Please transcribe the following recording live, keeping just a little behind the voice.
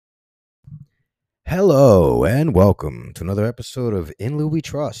Hello and welcome to another episode of In Lou We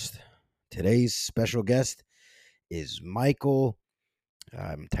Trust. Today's special guest is Michael.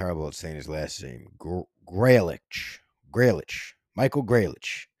 I'm terrible at saying his last name. Graylich. Graylich. Michael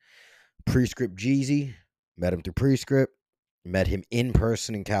Graylich. Prescript Jeezy. Met him through Prescript. Met him in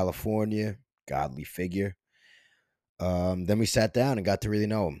person in California. Godly figure. Then we sat down and got to really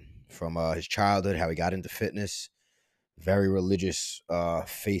know him from his childhood, how he got into fitness. Very religious,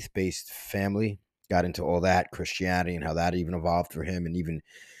 faith-based family. Got into all that, Christianity, and how that even evolved for him, and even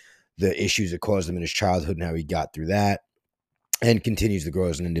the issues it caused him in his childhood and how he got through that, and continues to grow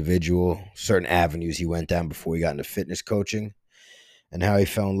as an individual. Certain avenues he went down before he got into fitness coaching, and how he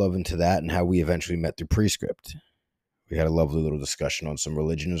fell in love into that, and how we eventually met through Prescript. We had a lovely little discussion on some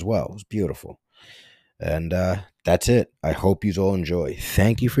religion as well. It was beautiful. And that's it. I hope you all enjoy.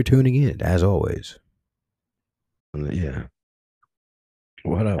 Thank you for tuning in, as always. Yeah.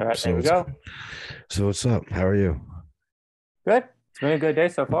 What All up? right, there we go. So what's up? How are you? Good. It's been a good day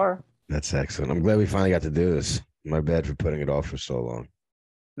so far. That's excellent. I'm glad we finally got to do this. My bad for putting it off for so long.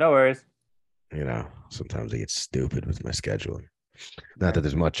 No worries. Sometimes I get stupid with my scheduling. Not that Yeah.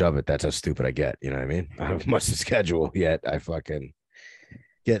 there's much of it. That's how stupid I get. You know what I mean? I don't have much to schedule yet. I fucking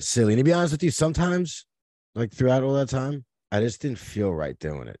get silly. And to be honest with you, sometimes, like throughout all that time, I just didn't feel right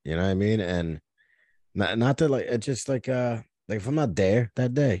doing it. You know what I mean? And not that like it's just like if I'm not there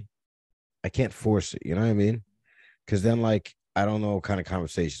that day, I can't force it. You know what I mean? Because then like I don't know what kind of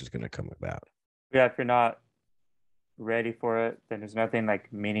conversation is gonna come about. Yeah, if you're not ready for it, then there's nothing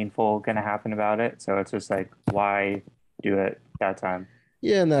like meaningful gonna happen about it. So it's just like, why do it that time?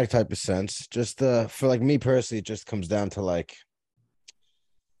 Yeah, in that type of sense. Just for like me personally, it just comes down to like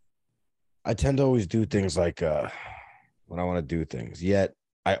I tend to always do things like when I want to do things. Yet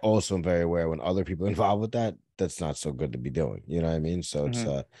I also am very aware when other people involved with that, that's not so good to be doing. You know what I mean? So it's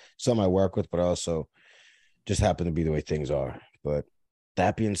Hmm. something I work with, but I also just happen to be the way things are. But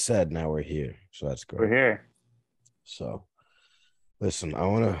that being said, now we're here. So that's We're great. here. So listen, I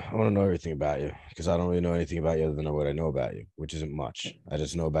wanna know everything about you because I don't really know anything about you other than what I know about you, which isn't much. I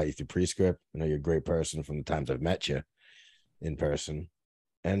just know about you through Prescript. I know you're a great person from the times I've met you in person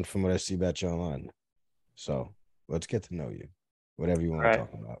and from what I see about you online. So let's get to know you. Whatever you All want to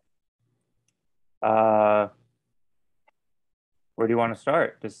right. talk about. Uh, where do you want to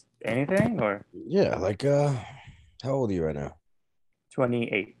start? Just anything or Yeah, like how old are you right now?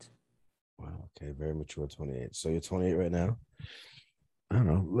 28? Wow, okay, very mature 28. So you're 28 right now? I don't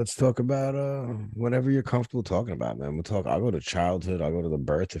know. Let's talk about whatever you're comfortable talking about, man. I'll go to childhood, I'll go to the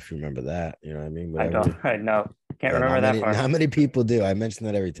birth if you remember that. You know what I mean? I don't. Whatever. I know. Can't Yeah, not remember that many part. not many people do. I mention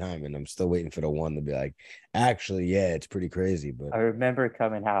that every time, and I'm still waiting for the one to be like, actually, yeah, it's pretty crazy, but I remember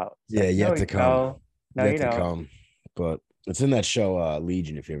coming out. It's yeah, like, yet to come. no, you Yet to don't. come. But it's in that show,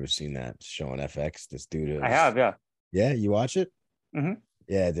 Legion, if you ever seen that show on FX. This dude I is have, yeah. yeah, you watch it? Hmm.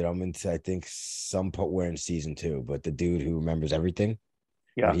 Yeah, dude, I'm into I think some part we're in season two, but the dude who remembers everything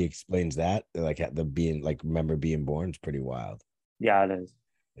when Yeah. he explains that, like the being like remember being born is pretty wild. Yeah, it is.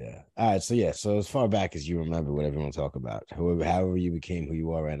 Yeah. All right. So yeah. So as far back as you remember, whatever you want to talk about, however you became who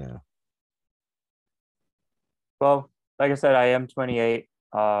you are right now. Well, like I said, I am 28.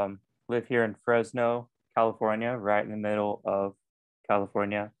 Live here in Fresno, California, right in the middle of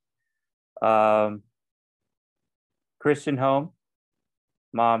California. Um, Christian home,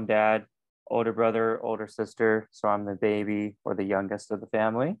 mom, dad, older brother, older sister. So I'm the baby or the youngest of the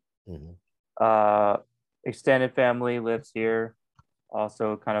family. Mhm. Uh, Extended family lives here,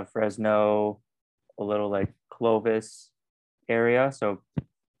 also kind of Fresno, a little like Clovis area, so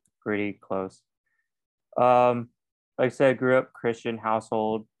pretty close. Um, like I said, grew up Christian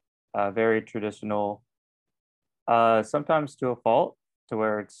household, very traditional, sometimes to a fault, to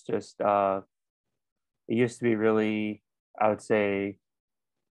where it's just it used to be really, I would say,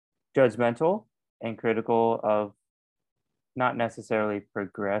 judgmental and critical of not necessarily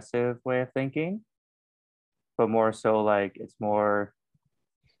progressive way of thinking, but more so like it's more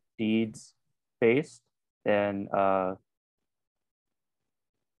deeds based than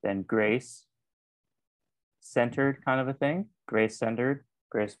grace centered kind of a thing, grace centered,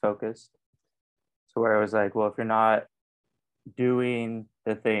 grace focused. So where it was like, well, if you're not doing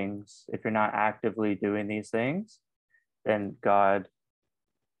the things, if you're not actively doing these things, then God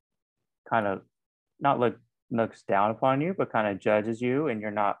kind of not looks down upon you, but kind of judges you, and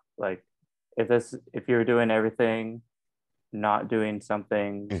you're not like if you're doing everything, not doing some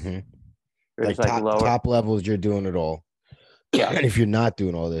things, Mhm. you're Like just like lower. top levels, you're doing it all, Yeah, and if you're not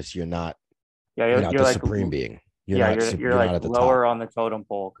doing all this, yeah, you're not you're the like supreme being. yeah, you're You're not like at the top. lower on the totem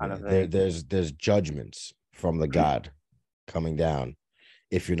pole kind Yeah. of thing. There's judgments from the God coming down,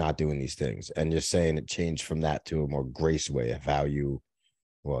 if you're not doing these things. And you're saying it changed from that to a more grace way of how you,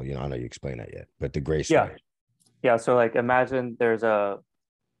 well, I know you explained that yet, but the grace Yeah. way. Yeah. So like imagine there's a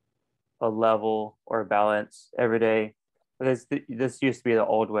level or a balance every day. This used to be the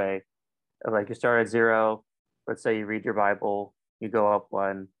old way of like you start at zero. Let's say you read your Bible, you go up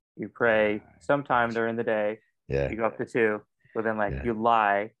one, you pray sometime during the day, Yeah. you go up to two, but then like Yeah. you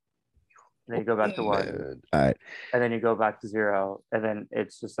lie, and then you go back to Oh, one, man. All right. and then you go back to zero, and then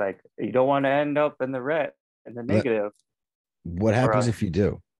it's just like you don't want to end up in the red in the Let, negative, what or happens if you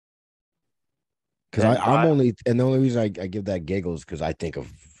do? Because then I'm God. only, and the only reason I give that giggle is because I think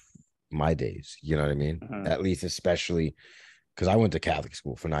of my days. You know what I mean? Mhm, At least, especially because I went to Catholic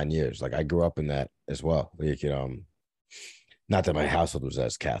school for 9 years. Like I grew up in that as well. Like, not that my household was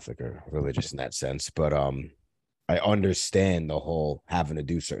as Catholic or religious in that sense, but I understand the whole having to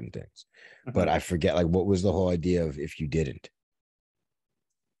do certain things. But mhm. I forget, like, what was the whole idea of if you didn't?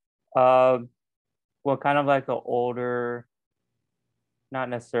 Um, well, kind of like the older, not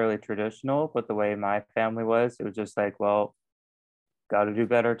necessarily traditional, but the way my family was, it was just like, well, got to do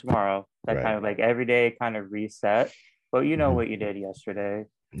better tomorrow. That Right. kind of like every day kind of reset. But you know Mhm. what you did yesterday,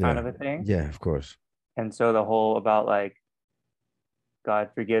 kind Yeah. of a thing. Yeah, of course. And so the whole about like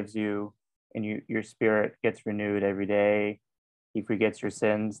God forgives you and your spirit gets renewed every day. He forgets your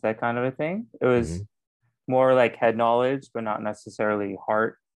sins, that kind of a thing. It Hmm. was more like head knowledge, but not necessarily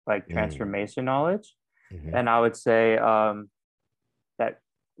heart, like Mm-hmm. transformation knowledge. And I would say that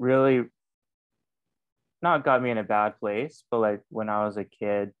really not got me in a bad place, but like when I was a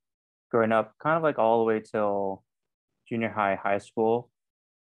kid growing up, kind of like all the way till junior high, high school,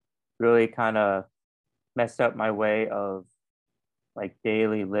 really kind of messed up my way of like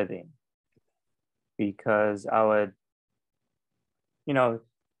daily living because I would, you know,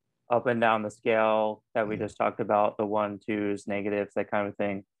 up and down the scale that we just talked about, the one, twos, negatives, that kind of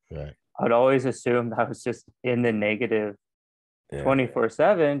thing. Right. I'd always assume that I was just in the negative Yeah.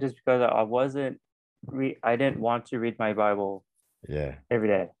 24/7 just because I didn't want to read my Bible Yeah. every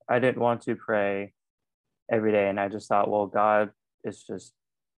day. I didn't want to pray every day. And I just thought, well, God is just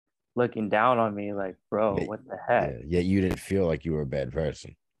looking down on me like, bro, Yeah. what the heck? Yeah. Yet you didn't feel like you were a bad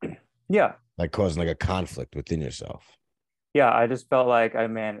person, Yeah. like causing like a conflict within yourself. Yeah. I just felt like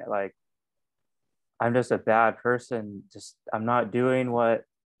like I'm just a bad person. Just I'm not doing what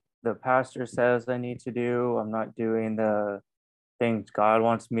the pastor says I need to do. I'm not doing the things God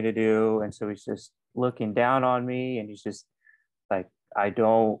wants me to do. And so he's just looking down on me and he's just like, I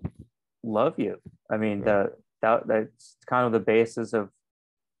don't love you. I mean, Right. that's kind of the basis of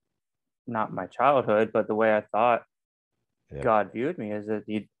not my childhood, but the way I thought Yeah. God viewed me is that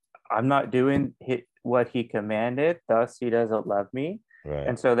I'm not doing what he commanded, thus he doesn't love me. Right.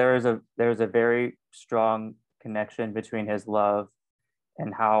 And so there's a very strong connection between his love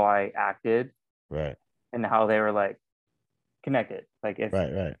and how I acted Right. and how they were like connected. Like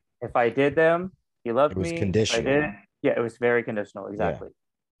Right. Right. if I did them, he It loved was me. If I conditional. did, yeah, it was very conditional, Yeah. exactly.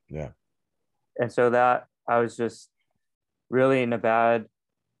 Yeah. And so that I was just really in a bad,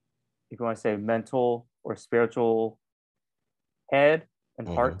 if you want to say mental or spiritual head and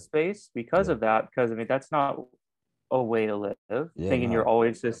Mm-hmm. heart space because Yeah. of that. Because I mean, that's not a way to live, Yeah. thinking you're No.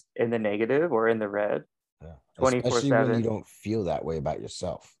 always just in the negative or in the red Yeah. twenty-four Especially when you seven. don't feel that way about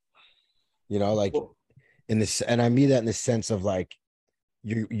yourself. Like Well, in this, and I mean that in the sense of like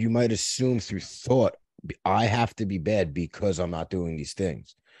you might assume through thought, I have to be bad because I'm not doing these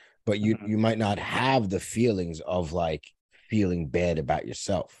things, but you mhm. you might not have the feelings of like feeling bad about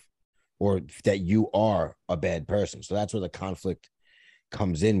yourself or that you are a bad person. So that's where the conflict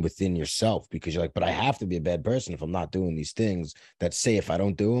comes in within yourself because you're like, but I have to be a bad person if I'm not doing these things that say if I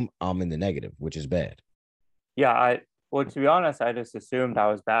don't do them, I'm in the negative, which is bad. Yeah, well, to be honest, I just assumed I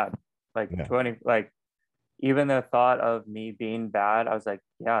was bad. Like Yeah. 20, like even the thought of me being bad, I was like,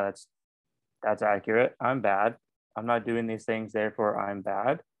 yeah, that's accurate. I'm bad. I'm not doing these things, therefore I'm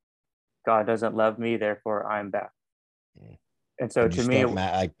bad. God doesn't love me, therefore I'm bad. Mm. And so Did you to me, start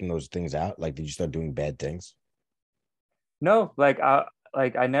acting those things out? Like, did you start doing bad things? no,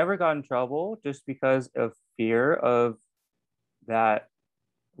 I never got in trouble just because of fear of that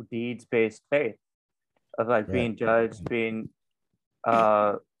deeds based faith of like Right. being judged, being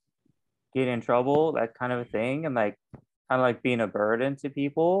uh getting in trouble, that kind of a thing, and like kind of like being a burden to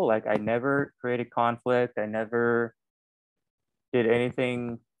people. Like I never created conflict. I never did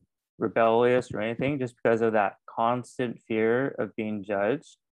anything rebellious or anything just because of that constant fear of being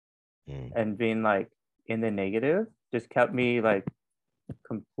judged Mm. and being like in the negative just kept me like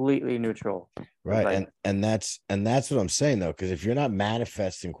completely neutral. Right. Like, And that's what I'm saying though, because if you're not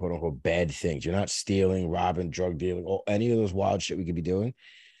manifesting quote unquote bad things, you're not stealing, robbing, drug dealing, or any of those wild shit we could be doing,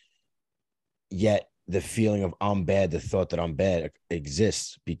 yet the feeling of I'm bad, the thought that I'm bad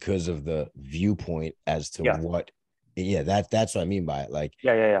exists because of the viewpoint as to yeah, what, yeah, that's what I mean by it. Like,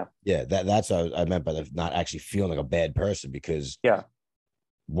 yeah. yeah, that's what I meant by the not actually feeling like a bad person, because Yeah.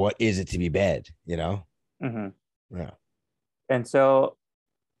 what is it to be bad, you know? Hmm. Yeah. And so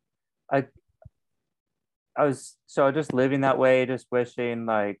I I was so just living that way, just wishing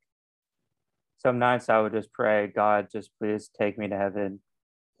like some nights I would just pray, God, just please take me to heaven.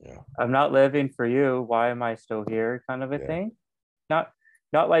 Yeah. I'm not living for you. Why am I still here? Kind of a Yeah. thing. Not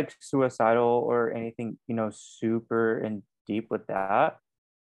not like suicidal or anything, super and deep with that.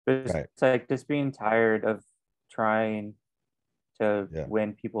 But Right. it's like just being tired of trying to Yeah.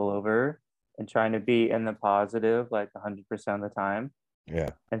 win people over and trying to be in the positive like 100% of the time.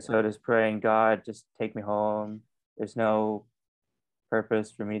 Yeah. And so just praying, God, just take me home. There's no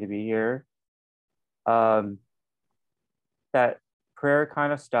purpose for me to be here. Um, that prayer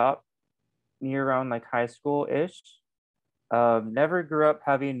kind of stopped near around like high school ish. Never grew up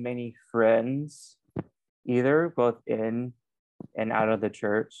having many friends either, both in and out of the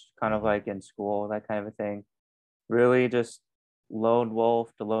church, kind of Mhm. like in school, that kind of a thing. Really just lone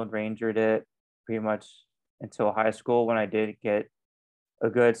wolf, the lone rangered it pretty much until high school when I did get a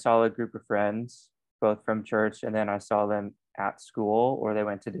good solid group of friends, both from church and then I saw them at school or they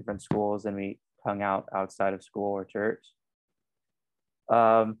went to different schools and we hung out outside of school or church.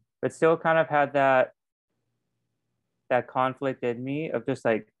 But still kind of had that conflict in me of just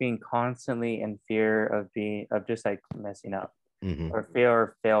like being constantly in fear of just like messing up Mhm. or fear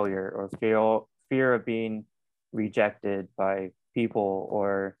of failure or fear of being rejected by people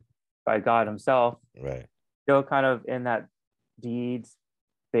or by God himself. Right. Still kind of in that deeds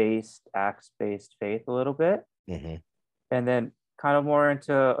based, acts based faith a little bit. Mhm. And then kind of more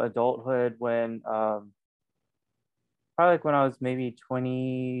into adulthood when probably like when I was maybe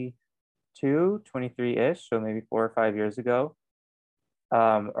 22, 23-ish, so maybe 4 or 5 years ago.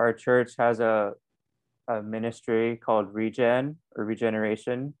 Our church has a ministry called Regen or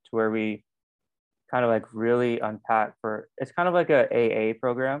Regeneration, to where we kind of like really unpack for it's kind of like a AA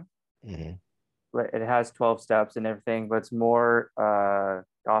program. Mhm. It has 12 steps and everything, but it's more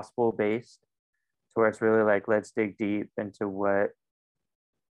gospel based, to where it's really like let's dig deep into what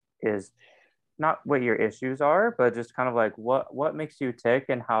is not what your issues are, but just kind of like what makes you tick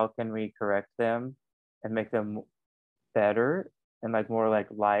and how can we correct them and make them better and like more like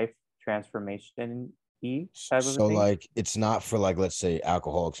life transformation type of a So thing. like it's not for like let's say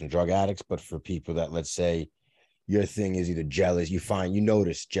alcoholics and drug addicts, but for people that let's say your thing is either jealous, you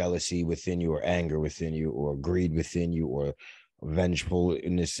notice jealousy within you or anger within you or greed within you or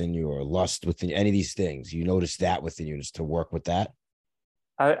vengefulness in you or lust within you, any of these things. You notice that within you just to work with that.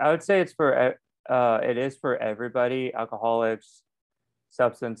 I would say it is for everybody, alcoholics,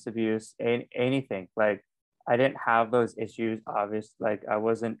 substance abuse, anything. Like I didn't have those issues, obvious. Like I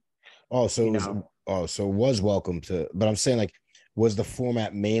wasn't, Oh, so you it was know, so it was welcome to, but I'm saying like was the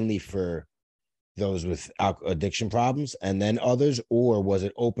format mainly for those with addiction problems and then others, or was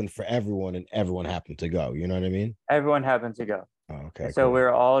it open for everyone and everyone happened to go? You know what I mean? everyone happened to go. Oh, And okay, so cool. we're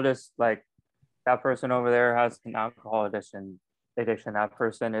all just like that person over there has an alcohol addiction. That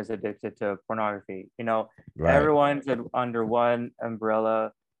person is addicted to pornography. Right, Everyone's under one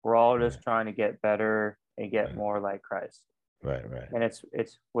umbrella. We're all right, just trying to get better and get right, more like Christ. right, right. And it's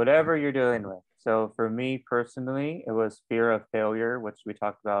whatever you're dealing with. So for me personally, it was fear of failure, which we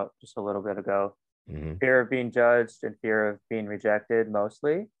talked about just a little bit ago. Hmm. Fear of being judged and fear of being rejected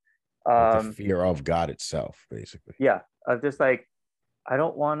mostly. Like the Um, fear of God itself, basically. yeah, of just like I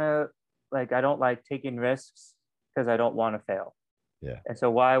don't want to I don't like taking risks because I don't want to fail. Yeah. And so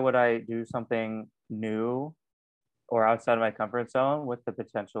why would I do something new or outside of my comfort zone with the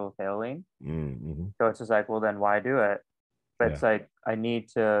potential of failing? Mm-hmm. So it's just like, well, then why do it? But it's Yeah. like I need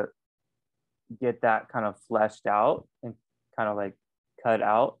to get that kind of fleshed out and kind of like cut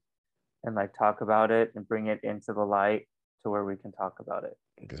out and like talk about it and bring it into the light to where we can talk about it.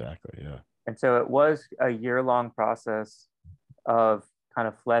 Exactly. Yeah. And so it was a year-long process of kind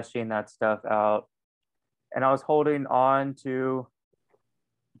of fleshing that stuff out. And I was holding on to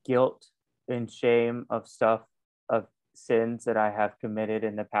guilt and shame of stuff, of sins that I have committed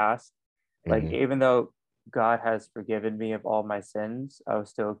in the past. Like, Hmm. even though God has forgiven me of all my sins, I was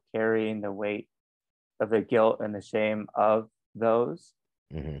still carrying the weight of the guilt and the shame of those.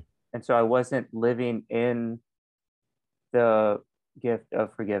 Hmm. And so I wasn't living in the gift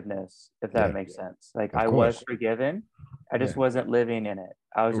of forgiveness, if that Yeah. makes sense. Like Of I was course. forgiven I just wasn't living in it.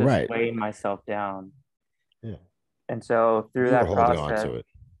 I was just Right. weighing myself down. Yeah. And so through You were that holding on process, to it.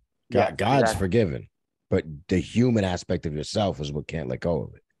 yes, God's exactly. forgiven, but the human aspect of yourself is what can't let go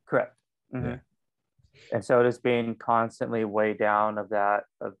of it. Correct. Yeah. And so just being constantly weighed down of that,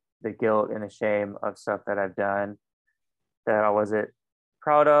 of the guilt and the shame of stuff that I've done that I wasn't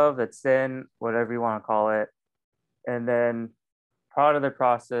proud of, that sin, whatever you want to call it. And then part of the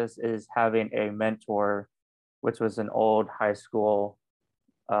process is having a mentor, which was an old high school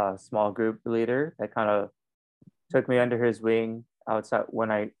small group leader that kind of took me under his wing outside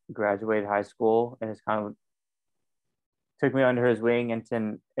when I graduated high school, and it's kind of took me under his wing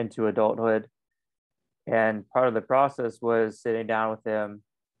into adulthood. And part of the process was sitting down with him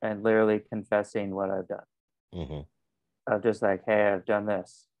and literally confessing what I've done. Mm-hmm. Of just like, hey, I've done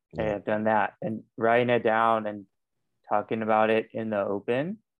this, hey, Yeah. I've done that, and writing it down and talking about it in the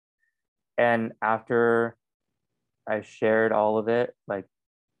open. And after I shared all of it, like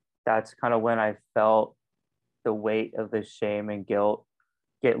that's kind of when I felt the weight of the shame and guilt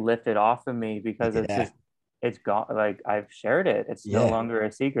get lifted off of me, because it's Yeah. just it's gone. Like I've shared it. It's no Yeah. longer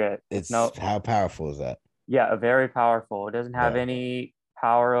a secret. It's It's no, how powerful is that? yeah, very powerful. It doesn't have Yeah. any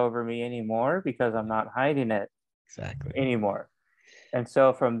power over me anymore because I'm not hiding it Exactly. anymore. And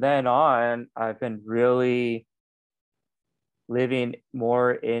so from then on, I've been really living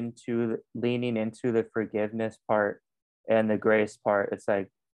more into leaning into the forgiveness part and the grace part. It's like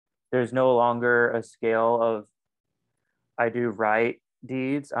there's no longer a scale of I do right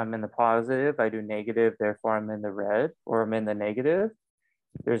deeds, I'm in the positive, I do negative, therefore I'm in the red or I'm in the negative.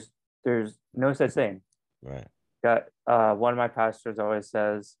 There's there's no such thing. Right. Got one of my pastors always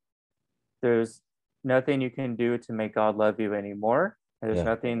says there's nothing you can do to make God love you anymore. There's Yeah.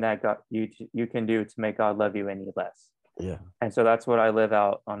 nothing that you can do to make God love you any less. Yeah. And so that's what I live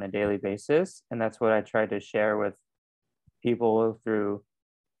out on a daily basis, and that's what I try to share with people through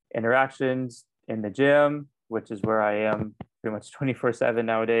interactions in the gym, which is where I am pretty much 24/7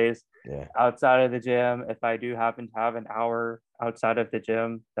 nowadays. Yeah. Outside of the gym, if I do happen to have an hour outside of the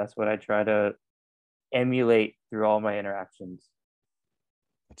gym, that's what I try to emulate through all my interactions.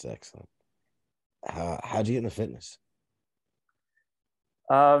 That's excellent. How'd you get into fitness?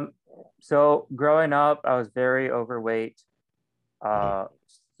 Um, so growing up, I was very overweight, Yeah. uh,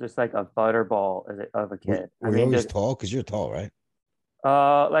 just like a butterball of a Were, kid. I were you mean, always just tall? Because you're tall, right?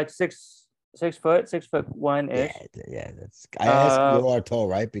 like 6 foot, 6 foot one Yeah, ish. yeah. That's I ask Uh, you are tall,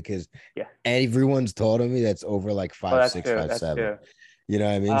 right? Because yeah. everyone's tall to me that's over like Oh, five, that's six, true. five, That's seven. true. You know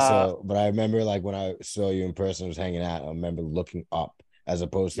what I mean? Uh, So, but I remember like when I saw you in person, was hanging out. I remember looking up as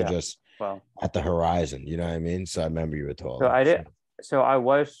opposed to yeah. just Well, at the horizon. You know what I mean? So I remember you were so taller. I did. So. So I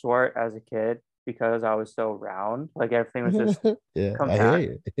was short as a kid because I was so round. Like everything was just Yeah, I hear compact.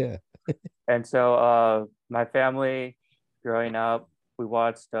 you. Yeah. And so my family growing up, we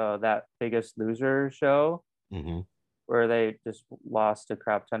watched that Biggest Loser show Mm-hmm. where they just lost a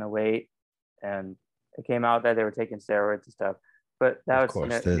crap ton of weight, and it came out that they were taking steroids and stuff. But that Of was course,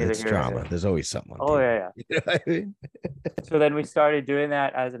 neither it's here nor there. drama. There's always something on Oh TV. yeah, yeah. You know what I mean? So then we started doing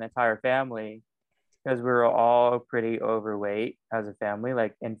that as an entire family because we were all pretty overweight as a family.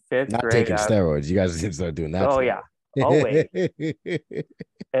 Like in fifth Not grade, taking steroids. You guys didn't start doing that oh till yeah, always.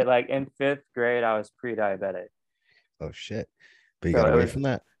 Like in fifth grade, I was pre-diabetic. Oh shit! But you So got it away was, from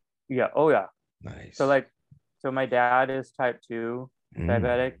that. yeah, oh yeah. So Nice. like, so my dad is type 2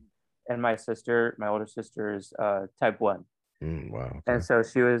 diabetic, Mm. and my sister, my older sister, is type 1. Wow. And Okay. so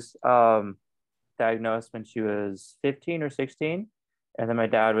she was diagnosed when she was 15 or 16. And then my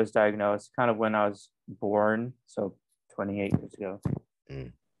dad was diagnosed kind of when I was born, so 28 years ago.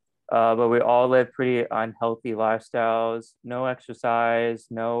 Mm. But we all lived pretty unhealthy lifestyles, no exercise,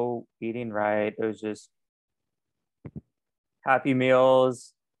 no eating right. It was just Happy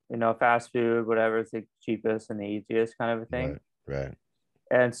Meals, fast food, whatever's the cheapest and the easiest kind of a thing. Right. Right.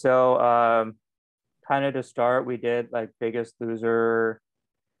 And so, kind of to start, we did like Biggest Loser.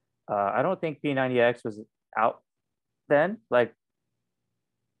 I don't think P90X was out then, like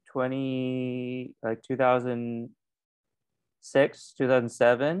 2006,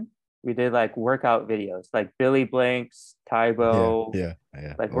 2007. We did like workout videos, like Billy Blanks, Yeah. Tybo, Yeah.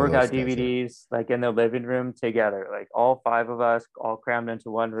 Yeah. like All those workout guys. Yeah. DVDs, like in the living room together, like all five of us all crammed into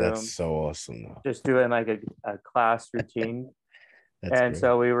one That's room, so awesome, though. just doing like a class routine. That's And great.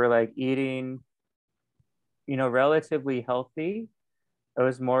 so we were like eating, relatively healthy. It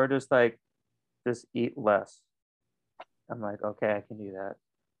was more just eat less. I'm like, okay, I can do that.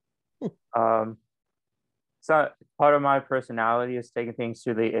 So part of my personality is taking things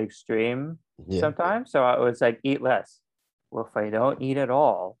to the extreme Yeah. sometimes. So I was like, eat less. Well, if I don't eat at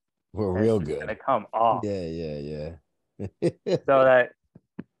all, We're then it's real just gonna good. come off. Yeah. Yeah. Yeah. So that,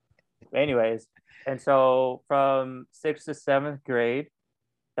 anyways, and so from sixth to seventh grade,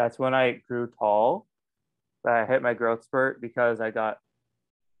 that's when I grew tall. I hit my growth spurt because I got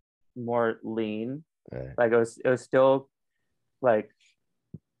more lean. Right. Like it was still like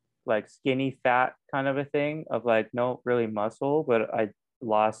skinny fat kind of a thing of like no really muscle, but I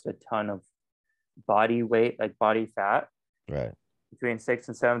lost a ton of body weight, like body fat Right. between sixth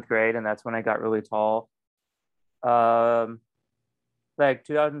and seventh grade, and that's when I got really tall. Um, like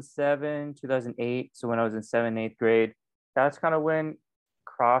 2007, 2008. So when I was in seventh, eighth grade, that's kind of when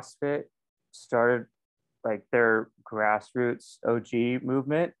CrossFit started like their grassroots OG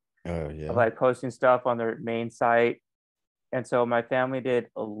movement Oh of yeah. like posting stuff on their main site. And so my family did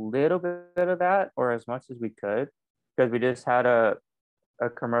a little bit of that, or as much as we could, because we just had a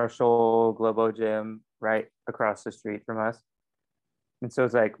commercial Globo gym right across the street from us. And so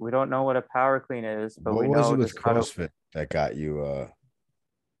it's like we don't know what a power clean is, but What we was it know with just how CrossFit that got you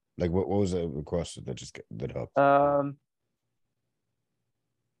like what was it with CrossFit that helped? to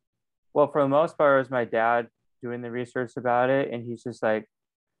well, for the most part, it was my dad doing the research about it, and he's just like,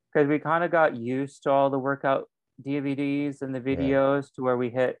 because we kind of got used to all the workout DVDs and the Right. videos to where we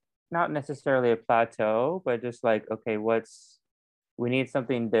hit not necessarily a plateau, but just like, okay, we need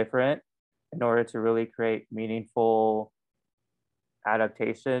something different in order to really create meaningful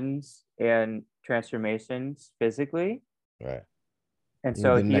adaptations and transformations physically. Right. And You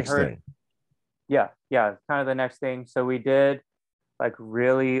so did the he next heard, thing. yeah, yeah, kind of the next thing. So we did like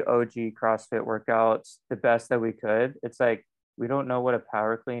really OG CrossFit workouts the best that we could. It's like we don't know what a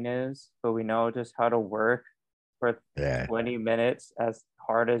power clean is, but we know just how to work for Yeah. 20 minutes as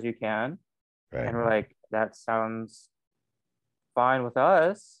hard as you can. Right. And we're like, that sounds fine with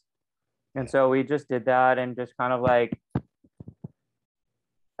us. And Yeah. so we just did that and just kind of like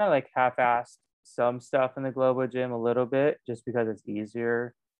half-assed some stuff in the Globo gym a little bit just because it's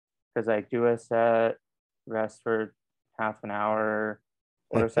easier. Because like do a set, rest for half an hour,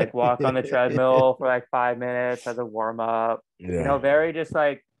 or just like walk on the treadmill for like 5 minutes as a warm up. Yeah. Very just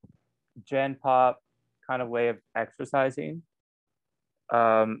like gen pop kind of way of exercising.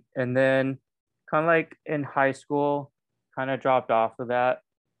 And then kind of like in high school, kind of dropped off of that.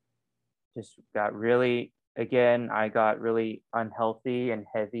 Just got really, again, I got really unhealthy and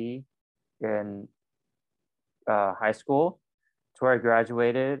heavy in high school to where I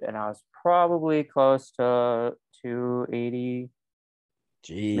graduated, and I was probably close to 280,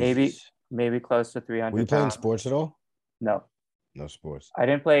 maybe Jesus. maybe close to Were you 300 playing pounds. sports at all? No, No sports. I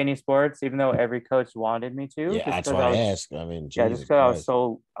didn't play any sports, even though every coach wanted me to, Yeah, just that's because why I I was, asked. I mean, yeah, just Jesus because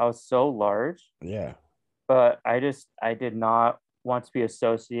Christ. I was so large. Yeah. But I did not want to be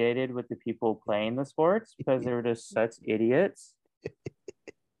associated with the people playing the sports because they were just such idiots.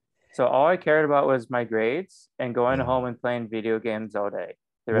 So all I cared about was my grades and going Yeah. home and playing video games all day,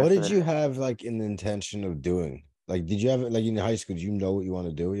 the What rest of did the you day. have like in the intention of doing? Like, did you have like in high school? Do you know what you want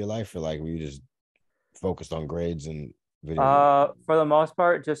to do with your life, or like were you just focused on grades and video games? For the most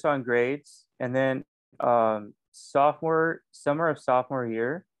part, just on grades, and then summer of sophomore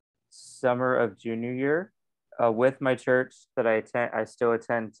year, summer of junior year, with my church that I still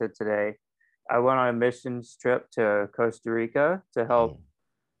attend to today. I went on a missions trip to Costa Rica to help Mm.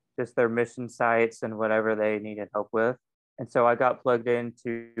 just their mission sites and whatever they needed help with. And so I got plugged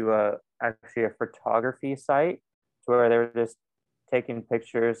into actually a photography site where they were just taking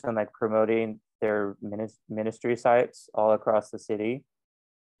pictures and like promoting their ministry sites all across the city.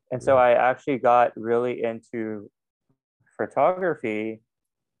 And so Really? I actually got really into photography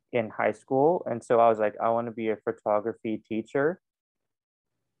in high school. And so I was like, I want to be a photography teacher.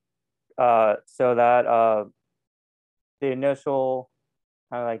 So that the initial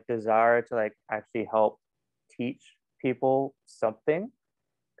kind of like desire to like actually help teach people something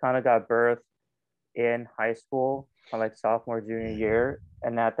kind of got birthed in high school, kind of like sophomore, junior Mhm. year.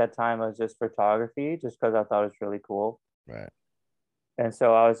 And at that time, I was just photography just because I thought it was really cool. Right. And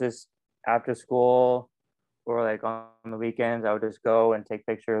so I was just after school or like on the weekends, I would just go and take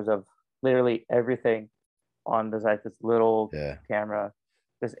pictures of literally everything on this little Yeah. camera.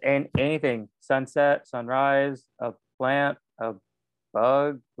 Just anything, sunset, sunrise, a plant, a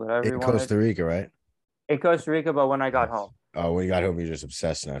bug, whatever In you wanted. Costa Rica, right? In Costa Rica, but when I got Nice. home, Oh, when you got home, you're just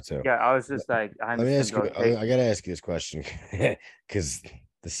obsessed now too. yeah, I was Let just like, I'm let me just gonna ask you. go take. I gotta ask you this question because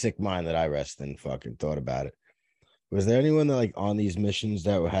the sick mind that I rest in fucking thought about it. Was there anyone that like on these missions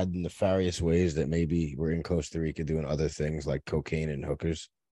that had nefarious ways that maybe were in Costa Rica doing other things like cocaine and hookers?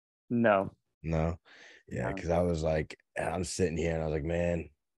 No, No. Yeah, no. because I was like, I'm sitting here and I was like, man,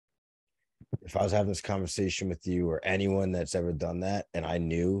 if I was having this conversation with you or anyone that's ever done that, and I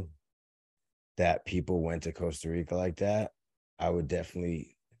knew that people went to Costa Rica like that, I would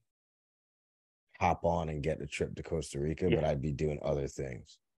definitely hop on and get a trip to Costa Rica, but Yeah. I'd be doing other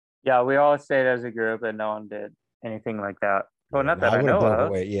things. Yeah, we all stayed as a group and no one did anything like that. Well, Yeah, not no, that I I would have know broke of.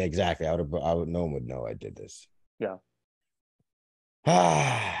 away. Yeah, exactly. I would. No one would know I did this. Yeah.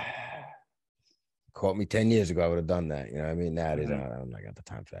 Caught me 10 years ago, I would have done that. You know what I mean? Nowadays, Hmm. I'm not got the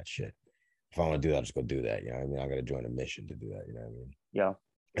time for that shit. If I want to do that, I'll just go do that. You know what I mean? I'm gonna join a mission to do that. You know what I mean? Yeah.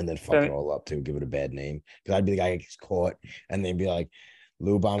 And then fuck So, it all up too, give it a bad name. Because I'd be the guy who gets caught, and they'd be like,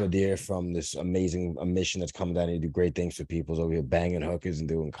 Lou Bombardier from this amazing a mission that's coming down here to do great things for people's over here banging hookers and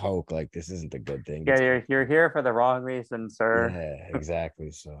doing coke. Like this isn't a good thing. yeah, Gets you're canceled. here for the wrong reason, sir. Yeah, exactly.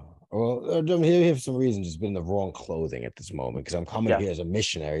 So, well, I'm here for some reason, just been the wrong clothing at this moment because I'm coming Yeah. here as a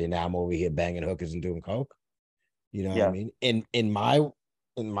missionary, and now I'm over here banging hookers and doing coke. You know what I Yeah. mean? In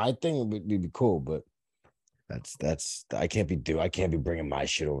my thing, it would be cool, but that's I can't be bringing my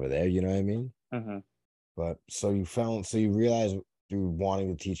shit over there. You know what I mean? Hmm. But so you realize through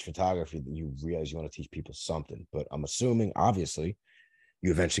wanting to teach photography that you realize you want to teach people something. But I'm assuming, obviously,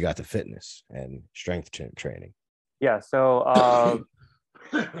 you eventually got to fitness and strength training. Yeah. So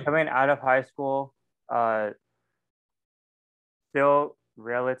coming out of high school, uh still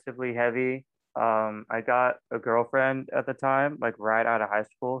relatively heavy. I got a girlfriend at the time, like right out of high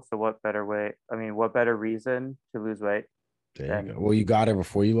school. So what better way? I mean, what better reason to lose weight There you go. than Well, you got it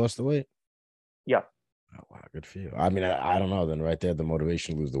before you lost the weight. yeah, Oh, wow, good for you. I mean, I don't know. Then right there, the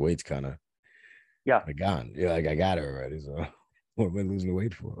motivation to lose the weight's kind of yeah, gone. You're like, I got it already. So what am I losing the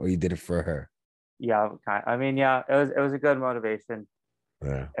weight for? Oh, you did it for her. yeah. I mean, yeah, it was a good motivation.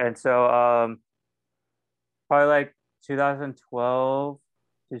 Yeah. And so probably like 2012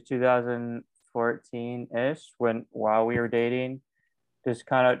 to 2014 ish, when while we were dating, just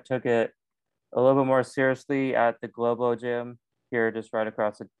kind of took it a little bit more seriously at the Globo gym here, just right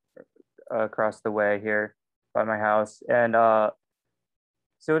across the way here by my house. And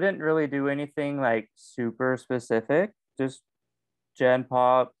so it didn't really do anything like super specific, just Gen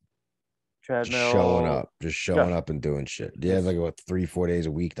Pop, treadmill. Just Yeah, showing up and doing shit. Do you have just like what 3, 4 days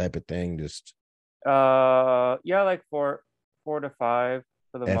a week type of thing? Just yeah, like four to five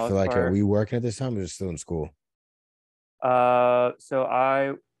for the after most like, were part. you working at this time or just still in school? So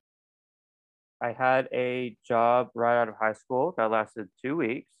I had a job right out of high school that lasted 2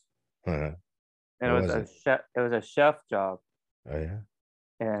 weeks, Uh-huh. and What was it? it was a chef job. Oh yeah.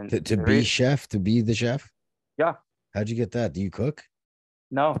 And To be chef, to be the chef? yeah, How'd you get that? Do you cook?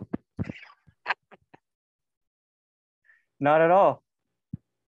 no, not at all.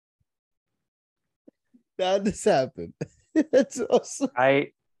 How'd this happen? That's awesome.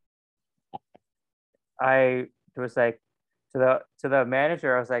 I was like to the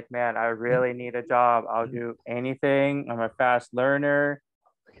manager, I was like, man, I really need a job. I'll do anything. I'm a fast learner.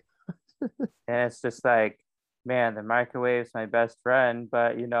 And it's just like, man, the microwave's my best friend,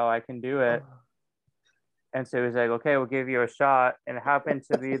 but I can do it. And so he was like, okay, we'll give you a shot. And it happened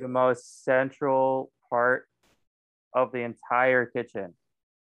to be the most central part of the entire kitchen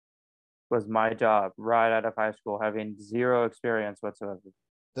was my job right out of high school, having zero experience whatsoever.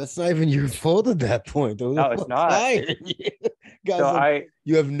 That's not even your fault at that point. Though the No, it's fuck not. hired you. So Guy's like, I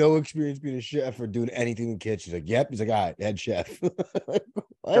you have no experience being a chef or doing anything in the kitchen. He's like, yep. He's like, all right, head chef.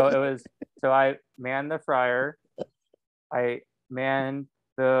 Like, so what? it was so I manned the fryer, I manned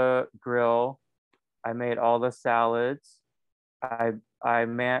the grill, I made all the salads. I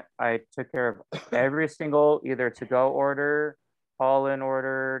took care of every single either to go order, call in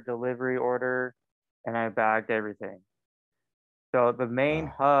order, delivery order, and I bagged everything. So the main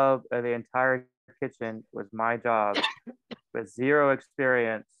Wow. hub of the entire kitchen was my job with zero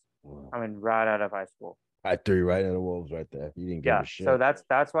experience Wow. coming right out of high school. I threw you right at the wolves right there. You didn't give a Yeah. So shit.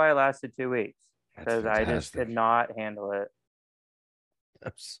 that's why I lasted 2 weeks That's because I just fantastic. could not handle it.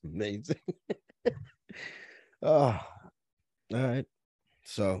 That's amazing. Oh, all right.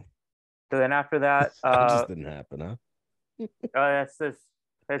 So So then after that, that just didn't happen, huh? let's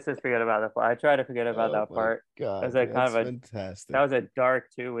just forget about that part. I try to forget about Oh that my part. It was God, like that's kind of that fantastic. was a dark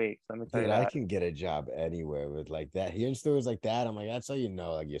 2 weeks. Let me tell you Dude, I that. can get a job anywhere with like that. Hearing stories like that, I'm like, that's how you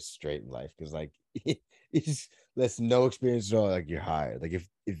know like you're straight in life. Cause like it's that's no experience at all, like you're hired. Like if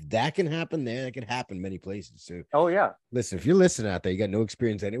that can happen there, that can happen many places too. Oh yeah, Listen, if you're listening out there, you got no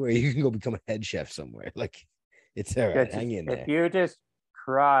experience anywhere, you can go become a head chef somewhere. Like it's all yeah. right. Just Hang in if there. you just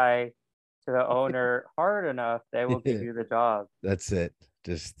cry to the owner hard enough, they will give you the job. That's it.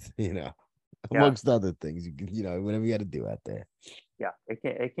 Just Yeah, amongst other things, whatever you got to do out there. yeah.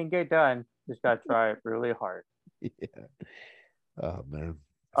 It can get done. Just gotta try it really hard. Yeah. Oh man.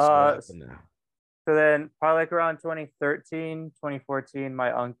 So what Uh, happened now? So then probably like around 2013, 2014,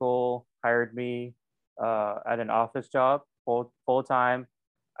 my uncle hired me at an office job full time.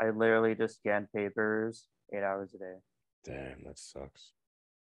 I literally just scanned papers 8 hours a day. Damn, that sucks.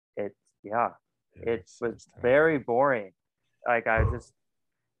 It's yeah, Yeah, it that was sounds very terrible. boring. Like I just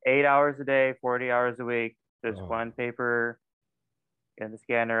 8 hours a day, 40 hours a week, just Oh, one paper in the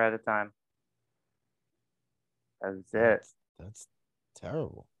scanner at a time. That's it. that's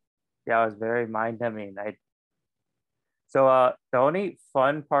terrible. Yeah, it was very mind numbing. I So the only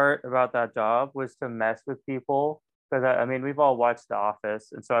fun part about that job was to mess with people because I mean we've all watched The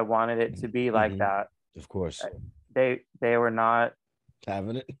Office, and so I wanted it to be like Hmm. that. Of course, Uh, they were not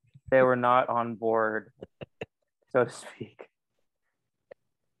having it. on board, so to speak,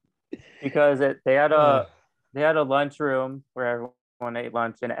 because Uh, they had a lunchroom where everyone ate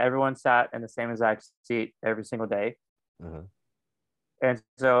lunch and everyone sat in the same exact seat every single day, uh-huh. and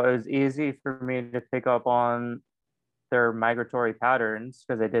so it was easy for me to pick up on their migratory patterns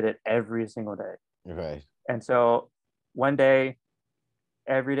because I did it every single day. Right. And so one day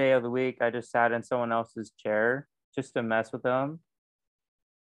every day of the week, I just sat in someone else's chair just to mess with them.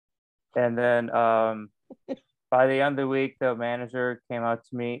 And then by the end of the week, the manager came up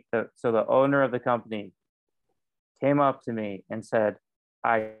to me. So the owner of the company came up to me and said,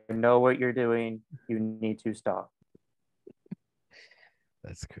 I know what you're doing. You need to stop.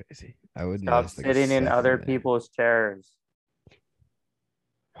 That's crazy. I wouldn't Stop last like a sitting in other second there. people's chairs.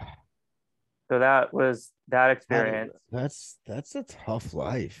 So that was that How do, experience. that's a tough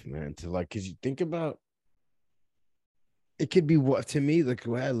life, man. To like, cause you think about it could be what to me, like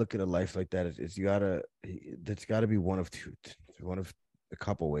the way I look at a life like that is you gotta that's gotta be one of a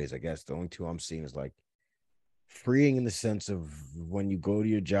couple ways, I guess. The only two I'm seeing is like freeing in the sense of when you go to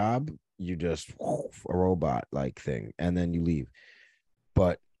your job, you just a robot like thing, and then you leave.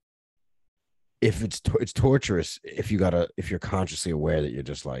 But if it's torturous if you're consciously aware that you're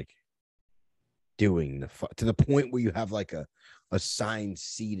just like doing to the point where you have like a assigned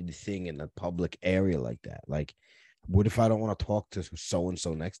seated thing in a public area like that. Like, what if I don't want to talk to so and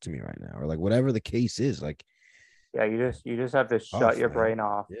so next to me right now, or like whatever the case is? Like, Yeah, you just have to shut tough, your man. brain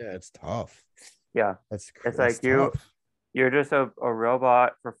off. Yeah, it's tough. Yeah. It's That's like tough. you're just a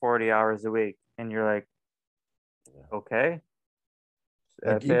robot for 40 hours a week and you're like, Yeah. okay,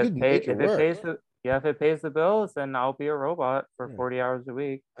 Like you could make it if it work. pays the yeah, if it pays the bills, then I'll be a robot for Yeah. 40 hours a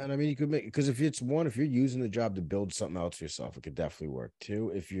week. And I mean, you could make because if you're using the job to build something else for yourself, it could definitely work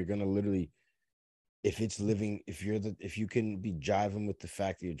too. If you're gonna literally if you can be jiving with the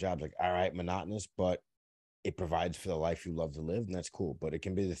fact that your job's like all right monotonous but it provides for the life you love to live, and that's cool. But it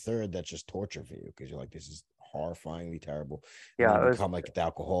can be the third that's just torture for you because you're like, this is horrifyingly terrible. And then you Yeah, it was become like the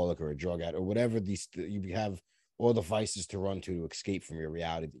alcoholic or a drug addict or whatever these you have all the vices to run to escape from your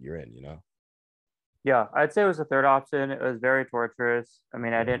reality that you're in, you know? yeah, I'd say it was the third option. It was very torturous. I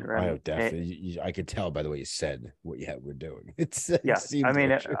mean, I Yeah, didn't I run have it. definitely. I could tell by the way you said what you had, were doing. It Yeah, I seemed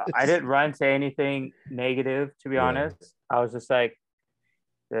mean, I torturous. didn't run to anything negative, to be Yeah, honest. I was just like,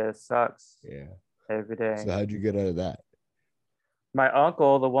 this sucks yeah. every So day. how'd you get out of that? My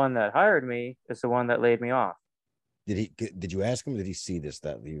uncle, the one that hired me, is the one that laid me off. Did you ask him? Did he see this?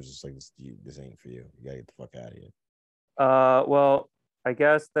 That he was just like, this ain't for you. You gotta get the fuck out of here. Well, I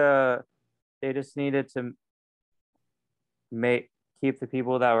guess they just needed to make keep the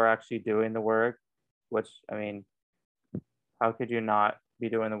people that were actually doing the work, which I mean, how could you not be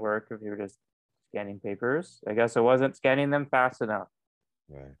doing the work if you were just scanning papers? I guess it wasn't scanning them fast enough.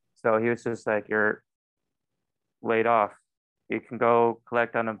 Right. So he was just like, you're laid off. You can go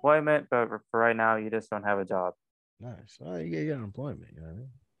collect unemployment, but for right now, you just don't have a job. Nice. Oh, you get unemployment. You know what I mean?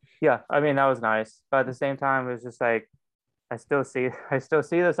 Yeah, I mean that was nice, but at the same time, it was just like I still see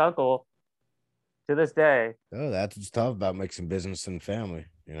this uncle to this day. Oh, that's what's tough about mixing business and family.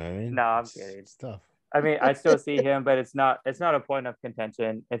 You know what I mean? No, I'm kidding. It's tough. I mean, I still see him, but it's not a point of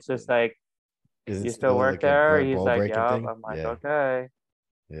contention. It's just Yeah. like Is it you still still work like a there. He's ball like, breaking yep. thing? I'm like, Yeah. okay.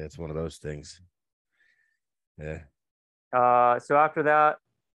 Yeah, it's one of those things. Yeah. So after that,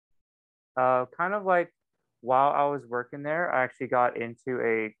 kind of like while I was working there, I actually got into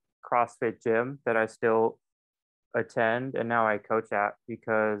a CrossFit gym that I still attend and now I coach at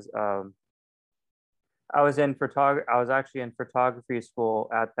because I was actually in photography school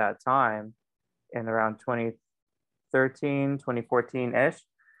at that time in around 2013, 2014-ish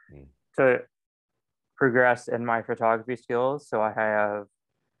Mm. to progress in my photography skills. So I have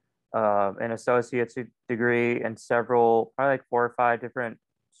an associate's degree and several, probably like 4 or 5 different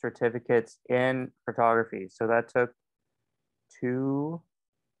certificates in photography. So that took 2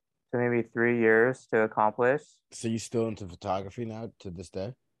 to maybe 3 years to accomplish. So you still into photography now to this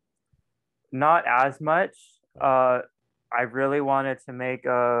day? not as much. I really wanted to make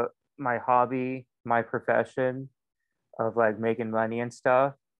my hobby my profession of like making money and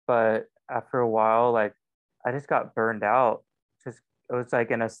stuff, but after a while, like I just got burned out. Just it was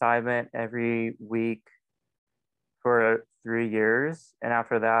like an assignment every week for 3 years, and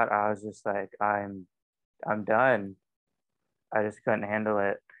after that, I was just like, I'm done. I just couldn't handle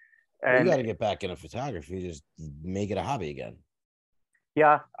it, Well, you and got to get back into photography. Just make it a hobby again.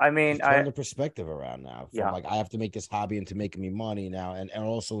 yeah, I mean, Just turn the perspective around now from yeah, like I have to make this hobby into making me money now, and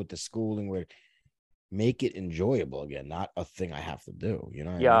also with the schooling where make it enjoyable again, not a thing I have to do. You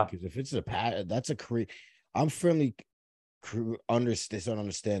know what I mean? yeah, Because if it's that's a career. I'm firmly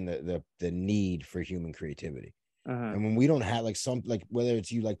understand the need for human creativity. hmm And when we don't have like some like whether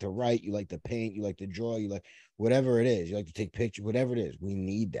it's you like to write, you like to paint, you like to draw, you like whatever it is, you like to take pictures, whatever it is, we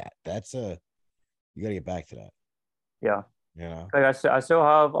need that. That's a you got to get back to that. yeah. You know? Like I still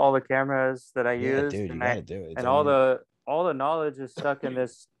have all the cameras that I Yeah, used, dude, you and got I to do it. It's, and I mean, all the knowledge is stuck in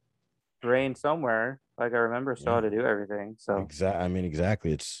this brain somewhere. Like I remember still how yeah, to do everything. So exactly. I mean,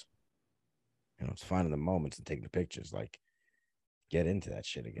 exactly. It's it's finding the moments and taking the pictures. Like, get into that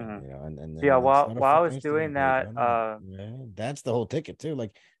shit again. mhm. And So yeah, then start a while I fucking was doing Instagram page. that, Why not? Yeah, that's the whole ticket too.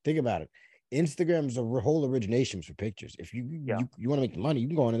 Like, think about it. Instagram's a whole origination for pictures. If yeah, you want to make the money, you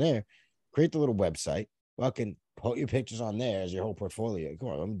can go in there, create the little website, fucking put your pictures on there as your whole portfolio. Come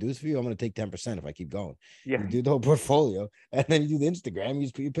on, I'm gonna do this for you. I'm gonna take 10% if I keep going. yeah, You do the whole portfolio, and then you do the Instagram. You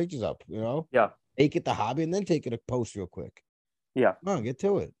just put your pictures up. yeah, Make it the hobby, and then take it a post real quick. yeah, Come on, get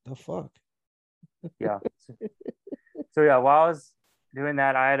to it. The fuck. yeah. So yeah, while I was doing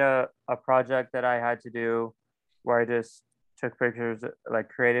that, I had a project that I had to do where I just took pictures, like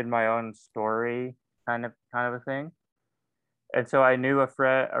created my own story, kind of a thing. And so I knew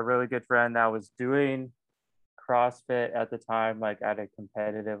a really good friend that was doing CrossFit at the time, like at a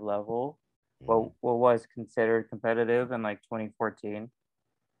competitive level. Mhm. What was considered competitive in like 2014.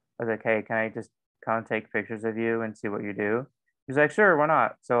 I was like, hey, can I just come take pictures of you and see what you do? He's like, sure, why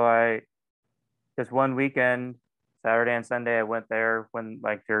not? So I just one weekend, Saturday and Sunday, I went there when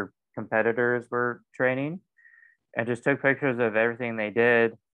like their competitors were training and just took pictures of everything they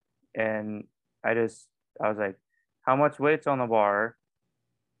did. And I was like, how much weight's on the bar?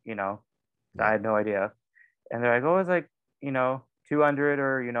 You know, I Yeah, had no idea. And they're like, oh, it's like, 200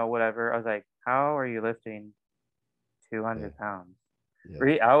 or, whatever. I was like, how are you lifting yeah, 200 pounds?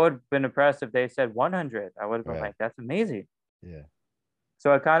 yeah, I would have been impressed if they said 100. I would have been right, like, that's amazing. yeah.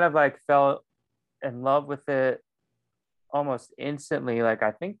 So I kind of like fell in love with it almost instantly. Like,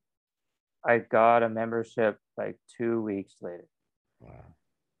 I think I got a membership like 2 weeks later. Wow.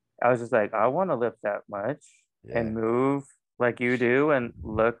 I was just like, I want to lift that much and Yeah. move like you do and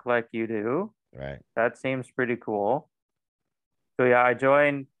look like you do. Right. That seems pretty cool. So yeah, I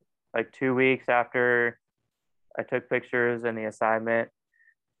joined like 2 weeks after I took pictures and the assignment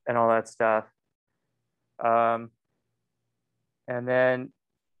and all that stuff. Um, and then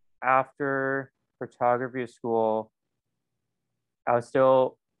after photography school, I was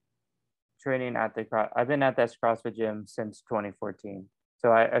still training at I've been at this CrossFit gym since 2014.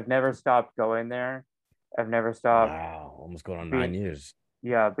 So I've never stopped going there. I've never stopped Wow. Almost going on nine being, years.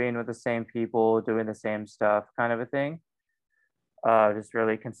 yeah, being with the same people, doing the same stuff, kind of a thing. Just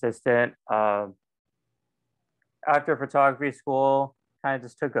really consistent. After photography school, kind of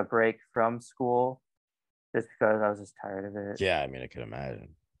just took a break from school just because I was just tired of it. Yeah, I mean, I could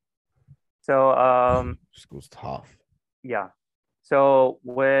imagine. So School's tough. yeah. So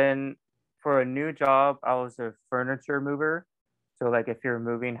when for a new job, I was a furniture mover. So like if you're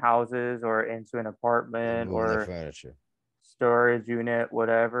moving houses or into an Yeah, apartment moving their or furniture. storage unit,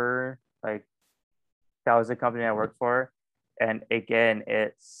 whatever, like that was the company I worked for. And again,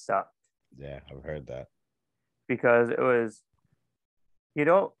 it sucked Yeah, I've heard that. because it was you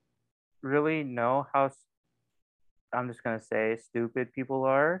don't really know how I'm just gonna say stupid people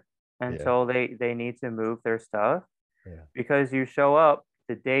are Yeah. until they need to move their stuff Yeah. because you show up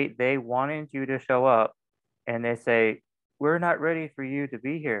the date they wanted you to show up and they say we're not ready for you to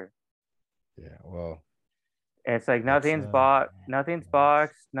be here. Yeah. Well, And it's like that's nothing's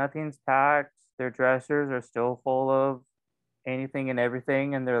boxed, nothing's packed. Their dressers are still full of anything and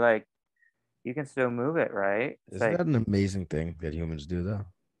everything, and they're like, you can still move it, right? It's isn't that like an amazing thing that humans do though?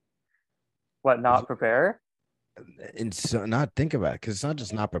 what, Because not prepare? and so not think about it, because it's not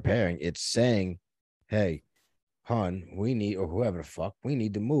just not preparing, it's saying, hey, hun, we need or whoever the fuck, we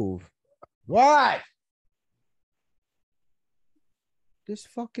need to move. What? This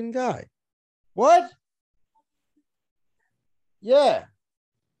fucking guy. What? Yeah.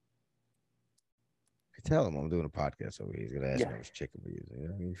 I tell him I'm doing a podcast over here. He's gonna ask me Yeah. how much chicken we're using. You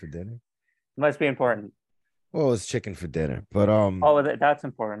know what I mean for dinner? Must be important. Well, it's chicken for dinner, but Oh, that's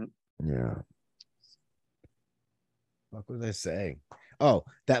important. yeah. What was I saying? Oh,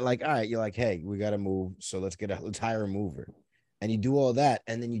 that like, all right, you're like, hey, we gotta move, so let's hire a mover, and you do all that,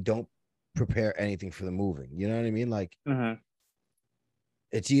 and then you don't prepare anything for the moving. You know what I mean? Like, Hmm.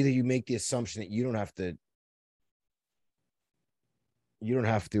 it's either you make the assumption that you don't have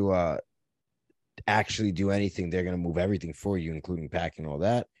to actually do anything. They're gonna move everything for you, including packing all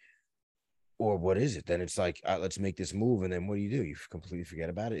that. Or what is it? Then it's like, let's make this move, and then what do? You completely forget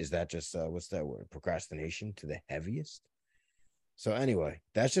about it. Is that just what's that word? Procrastination to the heaviest. So anyway,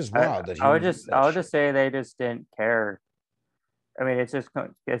 that's just I, wild that I he would would do just that I would just shit. say they just didn't care. I mean, it's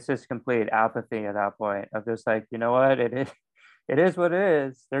just complete apathy at that point of just like, you know what, it is what it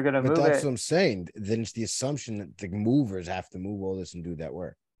is. They're gonna But move that's it. what I'm saying. Then it's the assumption that the movers have to move all this and do that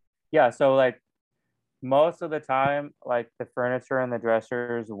work. Yeah, so like most of the time, like the furniture and the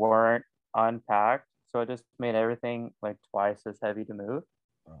dressers weren't unpacked, so it just made everything like twice as heavy to move.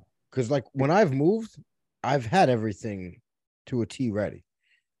 Because like when I've moved, I've had everything to a T ready.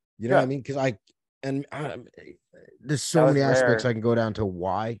 You know what I Yeah, mean? Because and there's that so was many aspects I rare. can go down to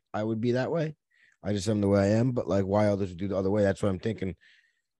why I would be that way. I just am the way I am, but like why others would do the other way. That's what I'm thinking.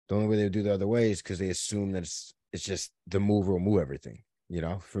 The only way they would do the other way is because they assume that it's just the mover will move everything. You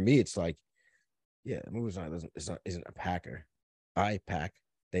know, for me, it's like, yeah, the mover's not doesn't it's not isn't a packer. I pack,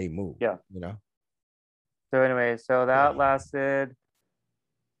 they move. Yeah. You know. So anyway, so that lasted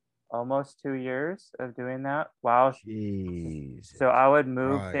almost 2 years of doing that. Wow. So Jesus I would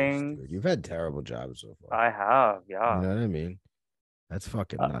move Christ, things. dude, you've had terrible jobs so far. I have, You yeah. know what I mean? That's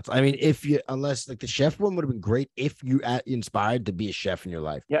fucking Uh, nuts. I mean, if you unless like the chef one would have been great if you inspired to be a chef in your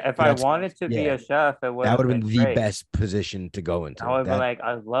life. yeah, if But I that's wanted to be yeah, a chef, it would that have would have been been the great. best position to go I into. would have been That like,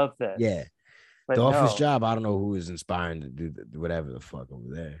 I love yeah, this. the But office no. job. I don't know who is inspiring to do whatever the fuck over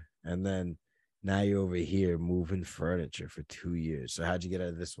there. And then now you're over here moving furniture for 2 years. So how'd you get out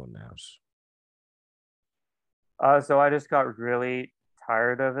of this one now? So I just got really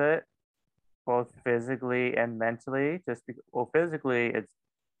tired of it, both physically and mentally. Just because, well, physically, it's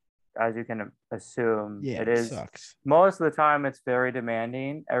as you can assume, Yeah, it it is sucks. most of the time it's very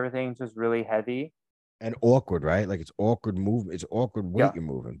demanding. Everything's just really heavy. And awkward, right? Like it's awkward movement. It's awkward weight Yeah. you're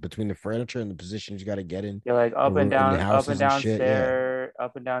moving between the furniture and the positions you got to get in, You're like in the houses and shit. Yeah,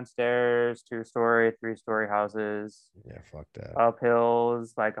 up and downstairs, 2-story, 3-story houses, yeah. Fuck that. up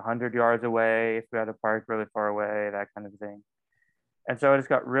hills, like 100 yards away if we had to park really far away, that kind of thing. And so it just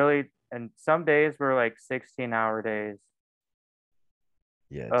got really, and some days were like 16-hour days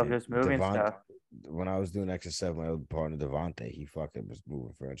Yeah, of dude. just moving Devon, stuff. when I was doing Extra Seven, my old partner Devontae, he fucking was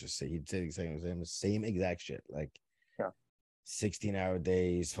moving furniture. So he'd say the same exact shit. Like Yeah. 16-hour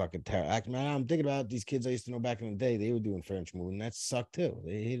days, fucking terrible. Man, I'm thinking about these kids I used to know back in the day. They were doing furniture moving. That sucked too.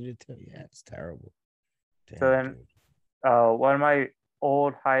 They hated it too. Yeah, it's terrible. So Damn, then dude. one of my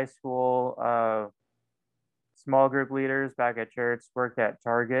old high school small group leaders back at church worked at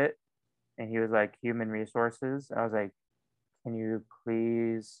Target, and he was like human resources. I was like, can you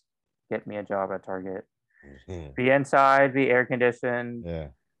please get me a job at Target? Be inside, be air conditioned. Yeah,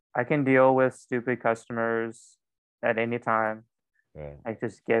 I can deal with stupid customers at any time. right. I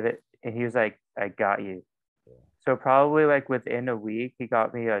just get it. And he was like, I got you. Yeah. So probably like within a week, he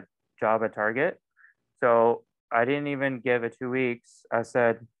got me a job at Target. So I didn't even give it 2 weeks. I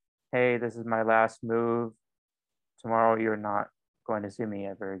said, hey, this is my last move. Tomorrow you're not going to see me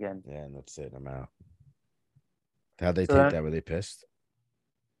ever again. Yeah, and that's it. I'm out. How'd they So take then that? Were they pissed?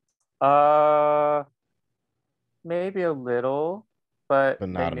 uh maybe a little, but But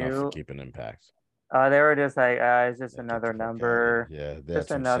they not enough for knew keeping impact. they were just like, it's just Yeah, get the another fuck out of here. number, Yeah, just that's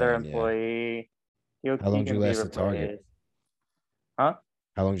what I'm another saying. Yeah. employee. How He long did you can be last at Target? replaced. Huh?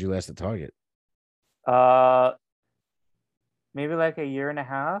 How long did you last at Target? Uh maybe like a year and a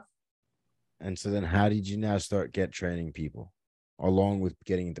half. And so then how did you now start get training people along with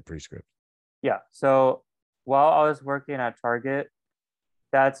getting into prescript? Yeah. So while I was working at Target,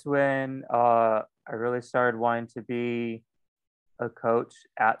 that's when I really started wanting to be a coach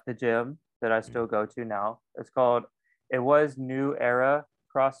at the gym that I still go to now. It was New Era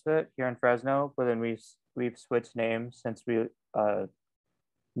CrossFit here in Fresno, but then we've switched names since we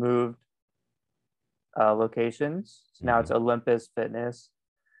moved locations. So now it's Mm-hmm. Olympus Fitness.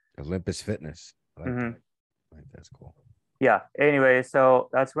 Olympus Fitness. I like Mm-hmm. that. I like that's cool. Yeah. Anyway, so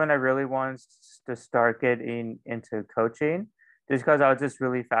that's when I really wanted to start getting into coaching, just because I was just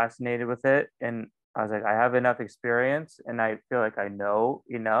really fascinated with it, and I was like, I have enough experience, and I feel like I know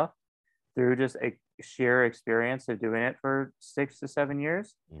enough through just a sheer experience of doing it for 6 to 7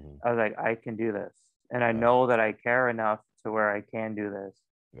 years. Mm-hmm. I was like, I can do this, and I Right. know that I care enough to where I can do this.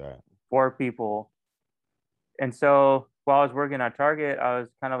 Right. 4 people. And so while I was working at Target, I was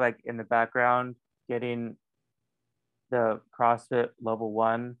kind of like in the background getting the CrossFit level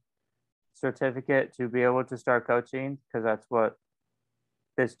 1 certificate to be able to start coaching, because that's what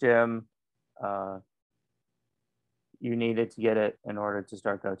this gym, uh, you needed to get it in order to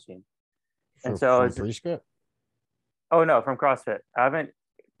start coaching. And For so from it's, Prescript? oh no, from CrossFit. I haven't,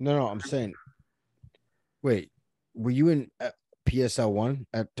 No, I'm saying, wait, were you in PSL one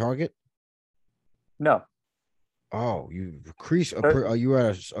at Target? no. Oh, you increase a But, you were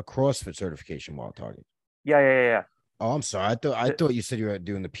at a CrossFit certification while at Target. yeah. Oh, I'm sorry. I thought you said you were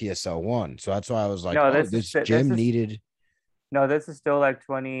doing the PSL one, so that's why I was like, No, oh, this is this this gym is needed. no, this is still like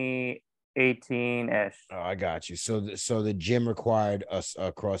 2018-ish. Oh, I got you. So, so the gym required a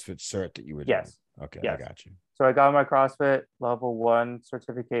CrossFit cert that you were doing. Yes. Okay, I Yes. got you. So I got my CrossFit level 1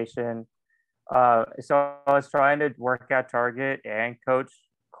 certification. So I was trying to work at Target and coach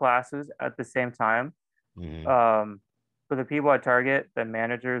classes at the same time. Hmm. But the people at Target, the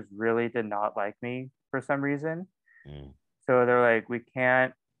managers really did not like me for some reason. Mm, So they're like, we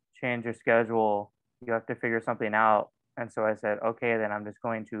can't change your schedule. You have to figure something out. And so I said, okay, then I'm just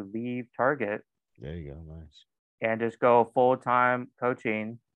going to leave Target there you go. Nice, and just go full time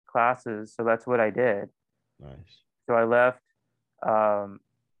coaching classes. So that's what I did. nice. So I left um,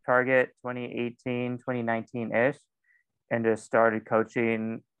 Target 2018, 2019 ish, and just started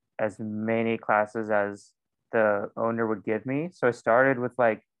coaching as many classes as the owner would give me. So I started with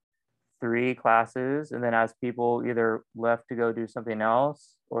like 3 classes, and then as people either left to go do something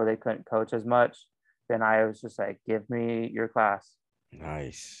else or they couldn't coach as much, then I was just like, give me your class.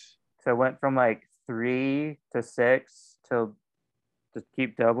 Nice. So I went from like 3 to 6 to just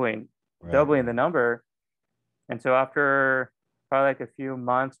keep Right, doubling the right. number. And so after probably like a few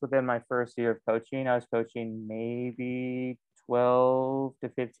months within my first year of coaching, I was coaching maybe 12 to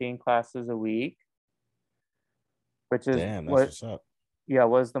 15 classes a week, which is Damn, that's what, what's up. yeah,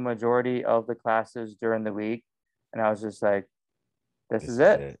 was the majority of the classes during the week. And I was just like, this is This is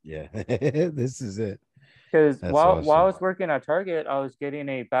it. it. Yeah, this is it. Because That's while I awesome. was working at Target, I was getting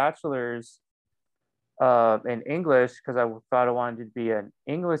a bachelor's in English because I thought I wanted to be an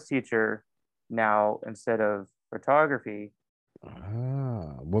English teacher now instead of photography.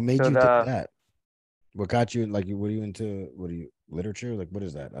 What made So you think the that? What got you like? What are you into? What are you literature? Like, what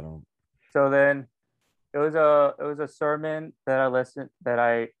is that? I don't. so then it was a sermon that I listened that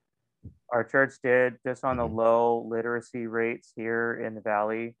I our church did just on the Mhm. low literacy rates here in the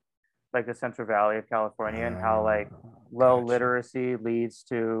valley, like the Central Valley of California, and how Ah, like low got you. literacy leads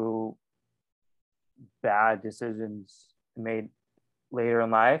to bad decisions made later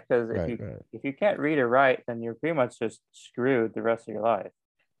in life. Because if Right, you right. if you can't read or write, then you're pretty much just screwed the rest of your life.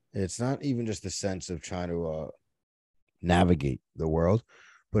 It's not even just the sense of trying to navigate the world,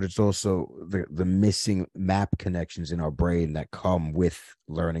 but it's also the missing map connections in our brain that come with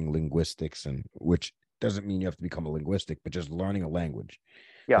learning linguistics, and which doesn't mean you have to become a linguistic, but just learning a language.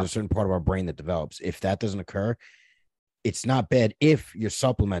 Yeah. There's a certain part of our brain that develops. If that doesn't occur, it's not bad if you're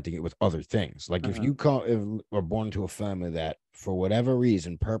supplementing it with other things. Like if Hmm. you are born into a family that, for whatever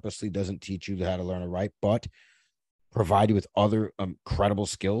reason, purposely doesn't teach you how to learn to write, but provide you with other credible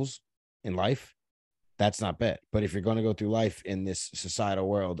skills in life, that's not bad. But if you're going to go through life in this societal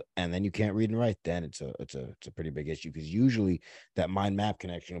world and then you can't read and write, then it's a pretty big issue, because usually that mind map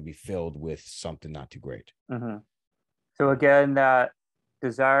connection will be filled with something not too great. Hmm. So Yeah, again, that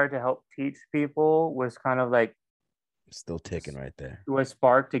desire to help teach people was kind of like it's still ticking right there. was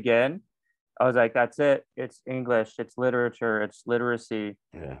sparked again. I was like, that's it. It's English, it's literature, it's literacy.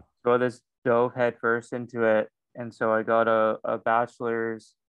 Yeah. So I just dove headfirst into it. And so I got a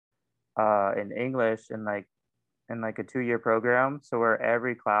bachelor's in English in like a 2 year program. So where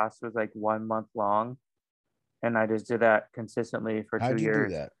every class was like 1 month long. And I just did that consistently for two How'd you do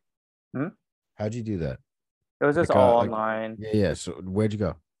years. that? Hmm? How'd you do that? It was just all Like, online. yeah, yeah. So where'd you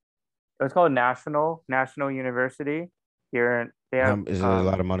go? It was called National University here. They How have is it a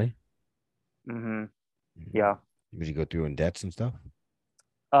lot of money? hmm Mhm. yeah. Did you go through in debts and stuff?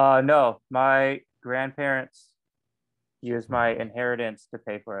 No, my grandparents used my Nice. inheritance to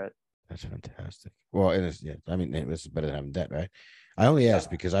pay for it. That's fantastic. Well, and it's, yeah, I mean, hey, this is better than having debt, right? I only Yeah. asked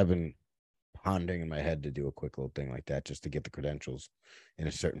because I've been pondering in my head to do a quick little thing like that just to get the credentials in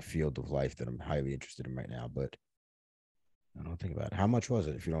a certain field of life that I'm highly interested in right now. But I don't think about it. How much was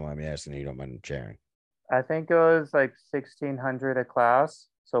it, if you don't mind me asking, and you don't mind sharing? I think it was like 1,600 a class,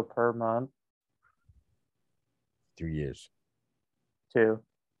 so per month 3 years. too.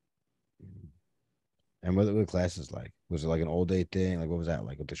 Mhm. And what were the classes like? Was it like an all day thing? Like, what was that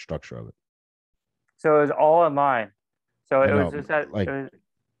like? What the structure of it? So it was all online. So I it was know, just that it like, was.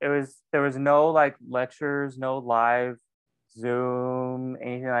 there was no like lectures, no live Zoom,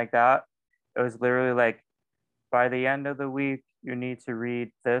 anything like that. It was literally like by the end of the week, you need to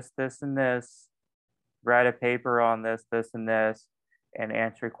read this, this, and this, write a paper on this, this, and this, and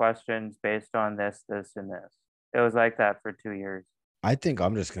answer questions based on this, this, and this. It was like that for 2 years. I think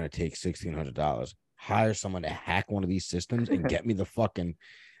I'm just gonna take $1,600, hire someone to hack one of these systems, and get me the fucking.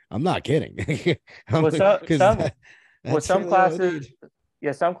 I'm not kidding. Well, Because well, that's some really all I classes, need.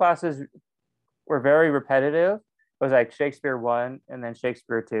 yeah, some classes were very repetitive. It was like Shakespeare one and then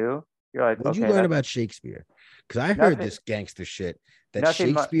Shakespeare two. You're like, What'd you okay, learn that's about Shakespeare? Because I heard nothing, this gangster shit that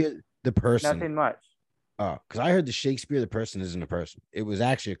nothing much, Shakespeare, the person, nothing much. because I heard the Shakespeare, the person isn't a person. It was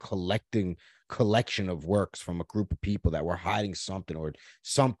actually a collection of works from a group of people that were hiding something or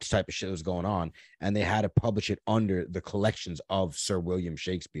some type of shit was going on, and they had to publish it under the collections of Sir William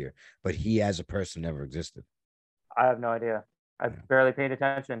Shakespeare. But he, as a person, never existed. I have no idea. I Yeah, barely paid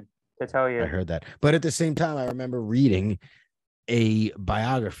attention to tell I you. heard that. But at the same time, I remember reading a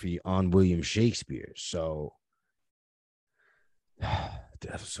biography on William Shakespeare. So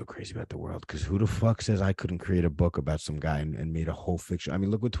that's what's so crazy about the world. Because who the fuck says I couldn't create a book about some guy and made a whole fiction? I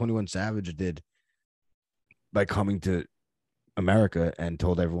mean, look what 21 Savage did by coming to America and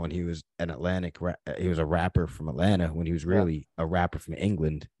told everyone he was an he was a rapper from Atlanta when he was Yeah. really a rapper from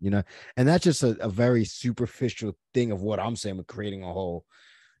England, you know. And that's just a very superficial thing of what I'm saying with creating a whole,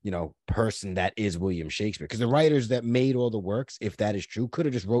 person that is William Shakespeare. Because the writers that made all the works, if that is true, could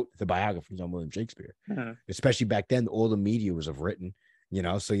have just wrote the biographies on William Shakespeare. Mhm. Especially back then, all the media was of written,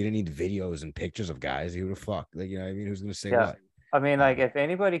 so you didn't need videos and pictures of guys. Who the fuck, like, what I mean, who's gonna say Yeah. what? I mean, like, Um, if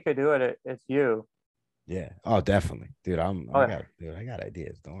anybody could do it, it's you. yeah. Oh, definitely, dude. Oh, I got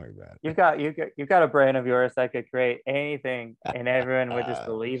ideas. Don't worry about you've got a brain of yours that could create anything, it. and everyone would just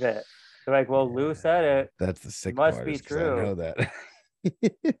believe it. They're like, well, Lou said Yeah, it. that's the It sick must part be is because I know true. that.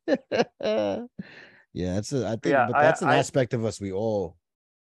 Yeah, I But think, yeah, but that's an aspect of us we all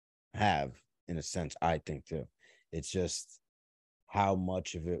have in a sense. I think too. It's just how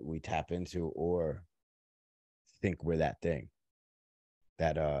much of it we tap into or think we're that thing,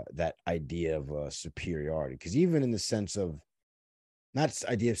 that idea of superiority. Because even in the sense of not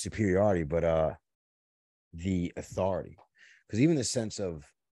idea of superiority, but the authority. Because even the sense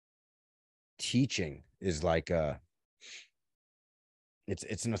of teaching is like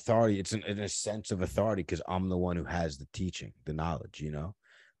it's an authority. It's in a sense of authority because I'm the one who has the teaching, the knowledge,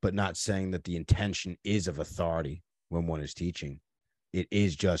 but not saying that the intention is of authority when one is teaching. It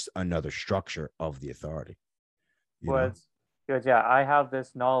is just another structure of the authority, you know? was because yeah, I have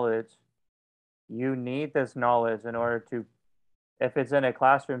this knowledge. You need this knowledge in order to, if it's in a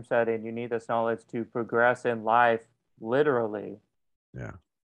classroom setting, you need this knowledge to progress in life, literally. Yeah.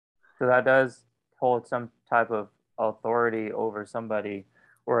 So that does hold some type of authority over somebody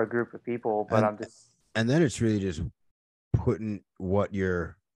or a group of people. But And I'm just, and then it's really just putting what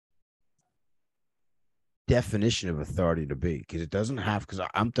your definition of authority to be because it doesn't have because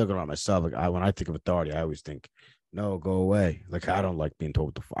I'm thinking about myself like when I think of authority I always think no go away like I don't like being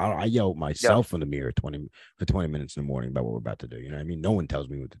told I yell at yeah. myself in the mirror 20 minutes in the morning about what we're about to do, you know what I mean? No one tells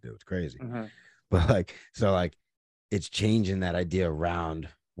me what to do. It's crazy. Mm-hmm. But like it's changing that idea around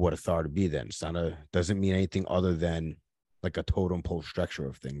what authority be. Then it's not doesn't mean anything other than like a totem pole structure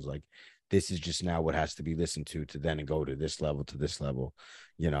of things. Like this is just now what has to be listened to then go to this level,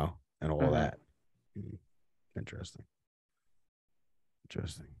 and all Mm-hmm. that. Interesting.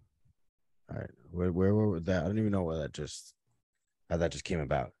 Interesting. All right. Where was that? I don't even know how that just came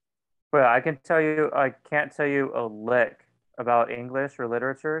about. But I can't tell you a lick about English or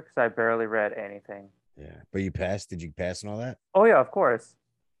literature because I barely read anything. Yeah. But you passed. Did you pass and all that? Oh yeah, of course.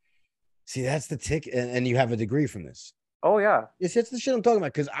 See, that's the tick. And you have a degree from this. Oh yeah. Yes, that's the shit I'm talking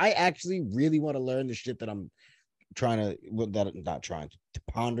about. Because I actually really want to learn the shit that I'm trying to, well, that not trying to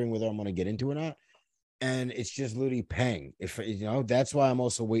pondering whether I'm going to get into or not. And it's just literally paying. If that's why I'm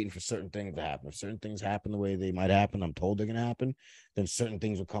also waiting for certain things to happen. If certain things happen the way they might happen, I'm told they're gonna happen, then certain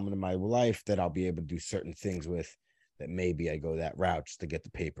things will come into my life that I'll be able to do certain things with that maybe I go that route just to get the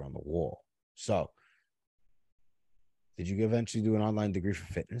paper on the wall. So did you eventually do an online degree for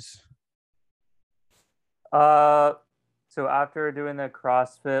fitness? Uh, so after doing the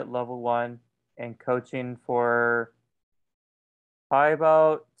CrossFit level one and coaching for probably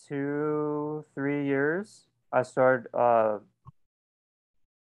about 2, 3 years, I started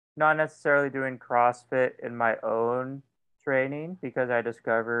not necessarily doing CrossFit in my own training because I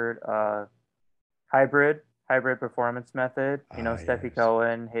discovered hybrid performance method. You know, Ah, Steffi yes.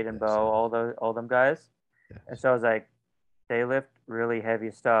 Cohen, Hayden Yes, Bow, yes, all them guys. And yes. so I was like, they lift really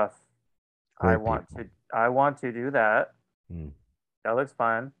heavy stuff. Great people. I want to do that. Hmm. that looks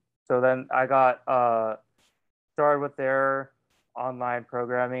fun. So then I got started with their online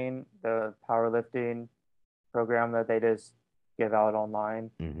programming, the powerlifting program that they just give out online,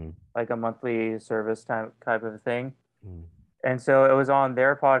 Mm-hmm. like a monthly service type of thing. And so it was on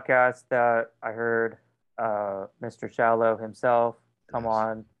their podcast that I heard Mr. Shallow himself come Yes.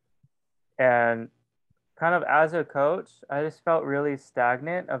 on. And kind of as a coach, I just felt really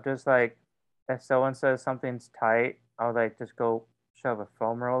stagnant of just like, if someone says something's tight, I'll like just go shove a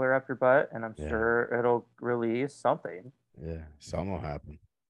foam roller up your butt and I'm Yeah. sure it'll release something. Yeah. Something will happen.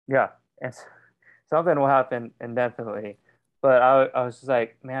 Yeah. And something will happen indefinitely. But I was just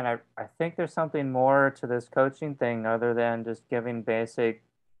like, man, I think there's something more to this coaching thing other than just giving basic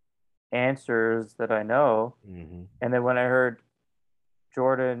answers that I know. Mm-hmm. And then when I heard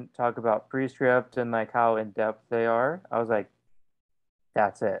Jordan talk about prescript and like how in depth they are, I was like,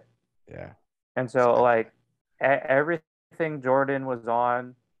 that's it. Yeah. And so Exactly. like everything Jordan was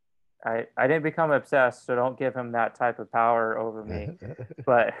on, I didn't become obsessed, so don't give him that type of power over me.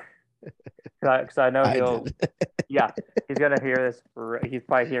 But because I know I he'll, did. yeah, he's gonna hear this. He's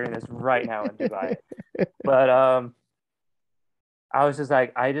probably hearing this right now in Dubai. But I was just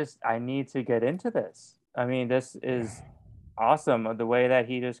like, I need to get into this. I mean, this Yeah. is awesome. The way that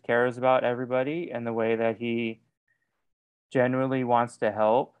he just cares about everybody and the way that he genuinely wants to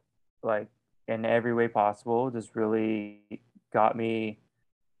help, like in every way possible, just really got me.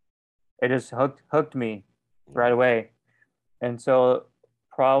 It just hooked me right Yeah. away. And so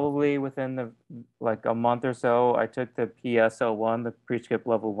probably within the like a month or so, I took the PSL1, the pre-skip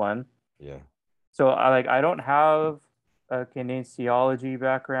level one. Yeah. So I don't have a kinesiology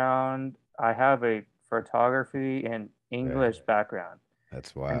background. I have a photography and Right. English background.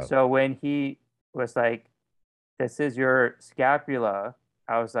 That's And wild. so when he was like, "This is your scapula,"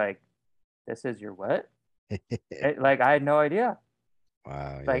 I was like, "This is your what?" Like I had no idea.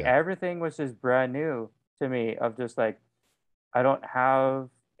 Wow. Like Yeah. everything was just brand new to me of just like I don't have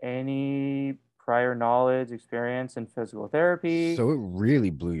any prior knowledge, experience in physical therapy. So it really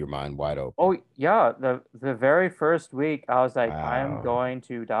blew your mind wide open. Oh yeah, the very first week I was like, I'm Wow. going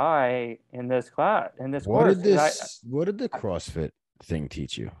to die in this class, in this What course. did 'Cause what did the CrossFit thing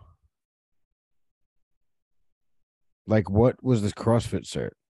teach you? Like, what was this CrossFit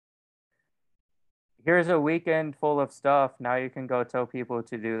cert? here's a weekend full of stuff. Now you can go tell people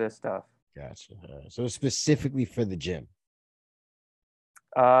to do this stuff. Gotcha. So specifically for the gym,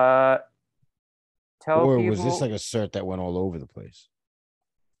 Uh, tell or was this like people. a cert that went all over the place?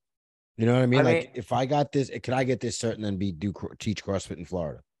 You know what I I mean? mean, Like, if I got this, could I get this cert and then teach CrossFit in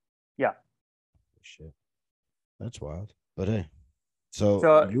Florida? yeah. Shit, that's wild. But hey, so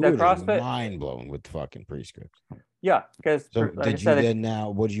So you the were just CrossFit, mind blown with fucking prescript. yeah, because So like I did you said, then now?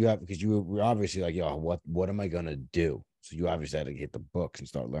 What do you have? Because you were obviously like, yo, what am I gonna do? So you obviously had to get the books and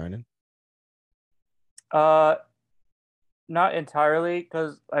start learning. uh, not entirely,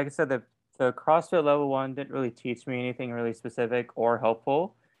 because like I said, the CrossFit level one didn't really teach me anything really specific or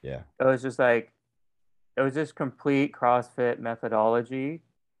helpful. Yeah. It was just like it was just complete CrossFit methodology.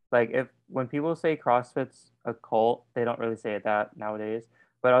 Like if when people say CrossFit's a cult, they don't really say it that nowadays.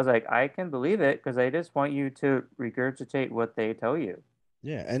 But I was like, I can believe it because they just want you to regurgitate what they tell you.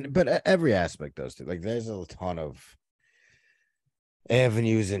 Yeah, and but every aspect does too. Like there's a ton of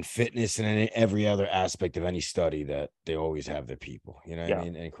avenues in fitness and in every other aspect of any study that they always have their people. You know what I Yeah.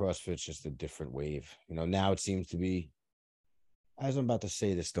 mean? And CrossFit's just a different wave. You know, now it seems to be. As I'm about to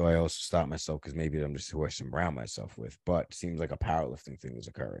say this, though, I also stop myself because maybe I'm just who I surround myself with. But it seems like a powerlifting thing is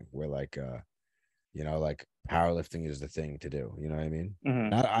occurring, where like like powerlifting is the thing to do. You know what I mean? Hmm.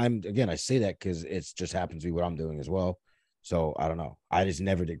 And I'm again, I say that because it's just happens to be what I'm doing as well. So I don't know. I just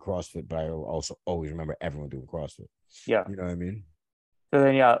never did CrossFit, but I also always remember everyone doing CrossFit. Yeah. You know what I mean? So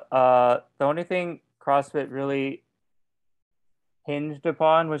then, yeah, the only thing CrossFit really hinged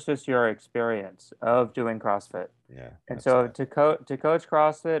upon was just your experience of doing CrossFit. Yeah, And that's so that. to coach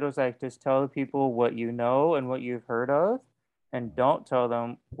CrossFit, it was like just tell the people what you know and what you've heard of, and don't tell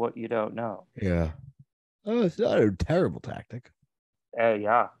them what you don't know. Yeah. Oh, it's not a terrible tactic.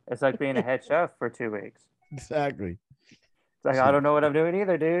 Yeah, it's like being a head chef for 2 weeks. Exactly. It's like I So don't know what I'm doing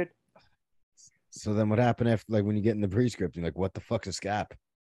either, dude. so then what happened after like when you get in the prescript, you're like, what the fuck's a scap?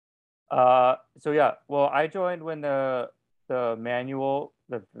 So yeah, well, I joined when the manual,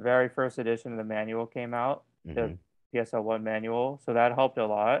 the very first edition of the manual came out, the Mm-hmm. PSL1 manual. So that helped a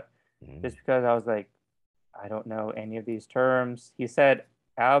lot, Mm-hmm. just because I was like, I don't know any of these terms. He said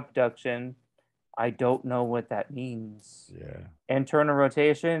abduction. I don't know what that means. Yeah. Internal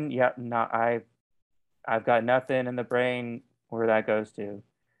rotation, yeah, not I've got nothing in the brain where that goes to.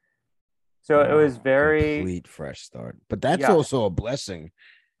 So it was Wow, very, complete fresh start. But that's yeah, also a blessing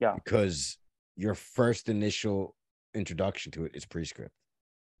yeah, because your first initial introduction to it is Prescript.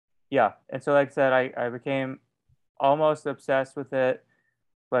 yeah. And so, like I said, I became almost obsessed with it,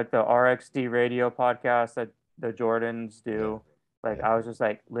 like the RXD radio podcast that the Jordans Yeah, do. Like yeah. I was just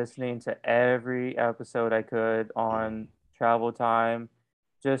like listening to every episode I could on travel time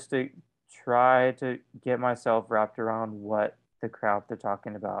just to try to get myself wrapped around what the crap they're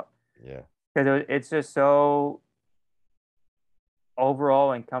talking about. Yeah. Because it's just so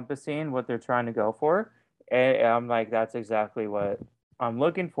overall encompassing what they're trying to go for. And I'm like, that's exactly what I'm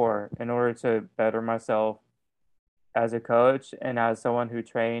looking for in order to better myself as a coach and as someone who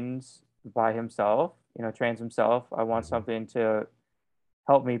trains by himself, trains himself. I want Mhm. something to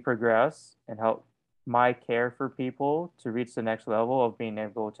help me progress and help my care for people to reach the next level of being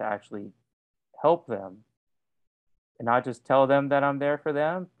able to actually help them and not just tell them that I'm there for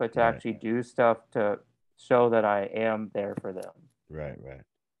them, but to Right. actually do stuff to show that I am there for them. Right. Right.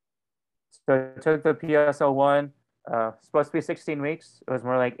 So I took the PSO1, supposed to be 16 weeks. It was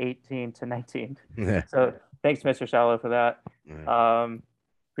more like 18 to 19. Yeah. So thanks, Mr. Shallow, for that. Yeah.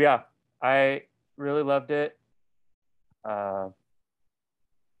 But yeah, I really loved it. Uh,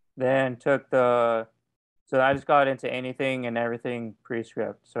 then took so I just got into anything and everything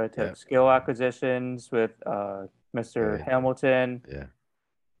Prescript. So I Yeah. took skill acquisitions with Mr. Good. Hamilton. Yeah.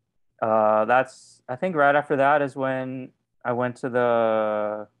 I think right after that is when I went to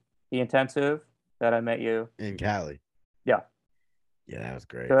the intensive that I met you. In Cali. Yeah. Yeah, that was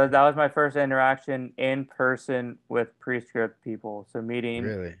great. So that was my first interaction in person with Prescript people. So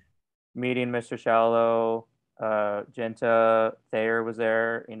Really? meeting Mr. Shallow, Genta, Thayer was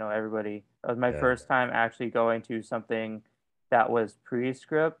there, everybody. That was my Yeah. first time actually going to something that was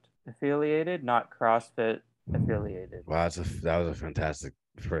Prescript affiliated, not CrossFit affiliated. Wow, that was a fantastic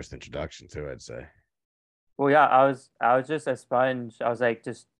first introduction to it, I'd say. Well, yeah, I was just a sponge. I was like,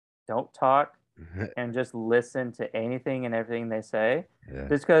 just don't talk and just listen to anything and everything they say. Yeah.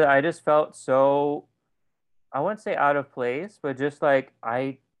 Just because I just felt so, I wouldn't say out of place, but just like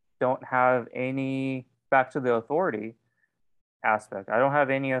I don't have any, back to the authority aspect. I don't have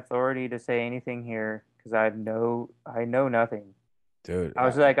any authority to say anything here because I know nothing. Dude, I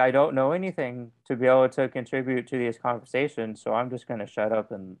was like, I don't know anything to be able to contribute to these conversations, so I'm just gonna shut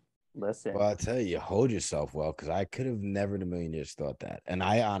up and well, listen. I'll tell you, hold yourself well, because I could have never in a million years thought that. And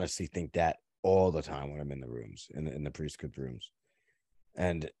I honestly think that all the time when I'm in the rooms, in the Prescript rooms.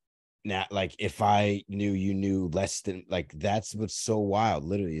 And now, like, if I knew you knew less than, like, that's what's so wild,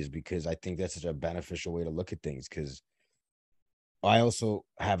 literally, is because I think that's such a beneficial way to look at things. Because I also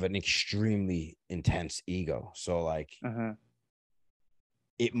have an extremely intense ego. So, like, Hmm.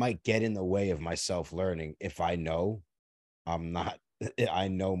 it might get in the way of myself learning if I know I'm not, I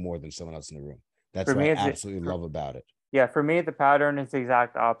know more than someone else in the room. That's For what me, I it's absolutely love about it. yeah. For me, the pattern is the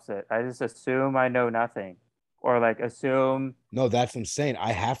exact opposite. I just assume I know nothing, or like assume, No, that's what I'm saying.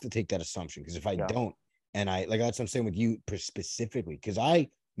 I have to take that assumption because if I yeah, don't, and I like that's what I'm saying with you specifically, because I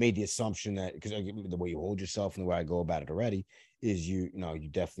made the assumption that because the way you hold yourself and the way I go about it already is you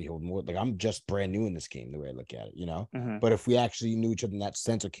definitely hold more. Like I'm just brand new in this game, the way I look at it. hmm, But if we actually knew each other in that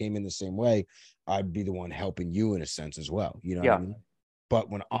sense or came in the same way, I'd be the one helping you in a sense as well. You know what I yeah, mean? But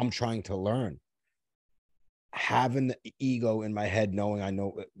when I'm trying to learn, having the ego in my head knowing I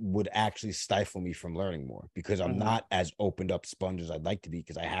know would actually stifle me from learning more because I'm hmm, not as opened up sponge as I'd like to be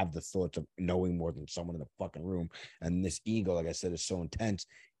because I have the thoughts of knowing more than someone in the fucking room. And this ego, like I said, is so intense,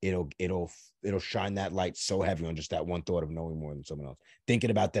 it'll shine that light so heavy on just that one thought of knowing more than someone else.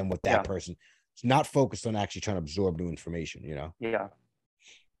 Thinking about them with that yeah, person. It's not focused on actually trying to absorb new information. yeah.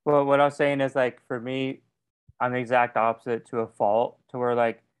 Well, what I was saying is like for me, I'm the exact opposite to a fault, to where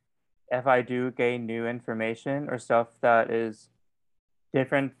like if I do gain new information or stuff that is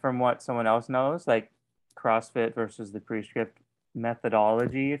different from what someone else knows, like CrossFit versus the Prescript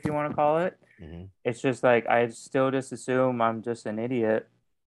methodology, if you want to call it. Mm-hmm. It's just like I still just assume I'm just an idiot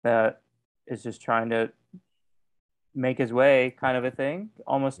that is just trying to make his way, kind of a thing,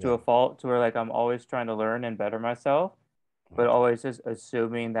 almost to Yeah. a fault, to where like I'm always trying to learn and better myself, but always just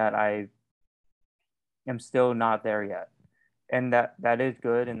assuming that I am still not there yet. And that is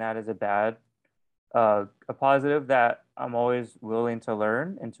good and that is a bad. A positive that I'm always willing to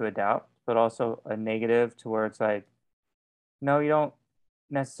learn and to adapt, but also a negative to where it's like, no, you don't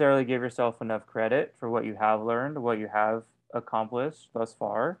necessarily give yourself enough credit for what you have learned, what you have accomplished thus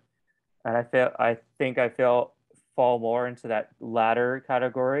far. And I think I feel fall more into that latter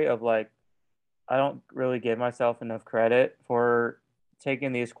category of like, I don't really give myself enough credit for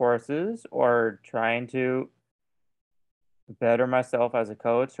taking these courses or trying to better myself as a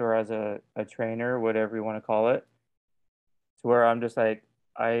coach or as a trainer, whatever you want to call it, to where I'm just like,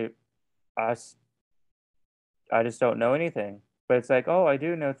 I, I, s- I just don't know anything. But it's like, oh, I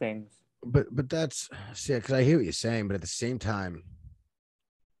do know things. But that's see, because I hear what you're saying, but at the same time,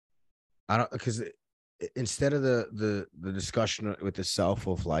 I don't because instead of the discussion with the self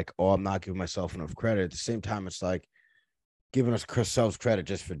of like, oh, I'm not giving myself enough credit. At the same time, it's like giving ourselves credit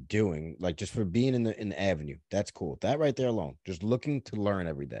just for doing, like just for being in the avenue. That's cool. That right there alone, just looking to learn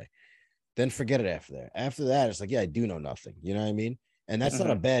every day. Then forget it after that. After that, it's like, yeah, I do know nothing. You know what I mean? And that's not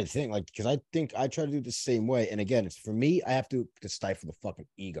a Hmm. bad thing. Like, because I think I try to do the same way. And again, it's for me, I have to stifle the fucking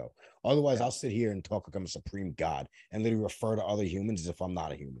ego. Otherwise, Yeah. I'll sit here and talk like I'm a supreme god and literally refer to other humans as if I'm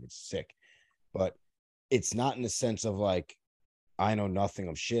not a human. It's sick. But it's not in the sense of like, I know nothing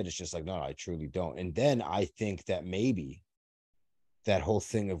of shit. It's just like, no, I truly don't. And then I think that maybe that whole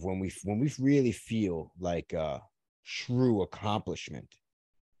thing of when we really feel like true accomplishment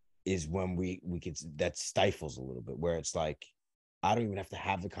is when we could that stifles a little bit where it's like I don't even have to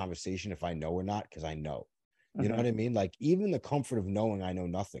have the conversation if I know or not because I know. You know Hmm. what I mean? Like even the comfort of knowing I know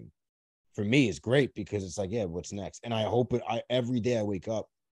nothing for me is great because it's like, yeah, what's next? And I hope I every day I wake up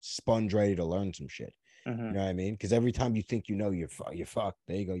sponge ready to learn some shit. Hmm. You know what I mean? Because every time you think you know, you're fucked.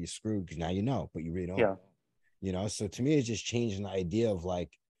 There you go, you're screwed because now you know, but you really don't. Yeah. You know, so to me, it's just changing the idea of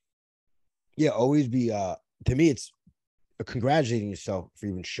like, yeah, always be. To me, it's congratulating yourself for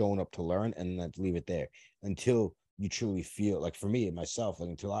even showing up to learn and then leave it there until you truly feel like for me and myself like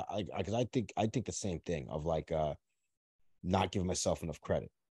until I because I think the same thing of like not giving myself enough credit,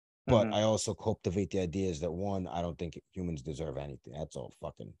 but Hmm. I also cultivate the ideas that one, I don't think humans deserve anything. That's all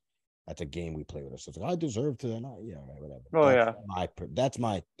fucking, that's a game we play with ourselves. Like I deserve to not, yeah, right, whatever. Oh yeah. That's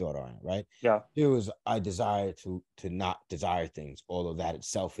my thought on it, right? Yeah. Two is I desire to not desire things, although that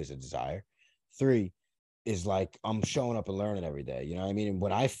itself is a desire. Three is like I'm showing up and learning every day. You know what I mean? And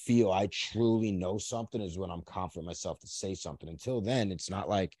when I feel I truly know something is when I'm confident myself to say something. Until then, it's not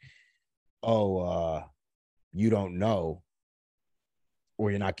like, oh, you don't know or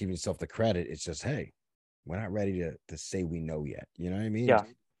you're not giving yourself the credit. It's just, hey, we're not ready to say we know yet. You know what I mean? Yeah.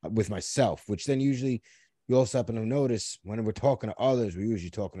 With myself, which then usually you also happen to notice when we're talking to others, we're usually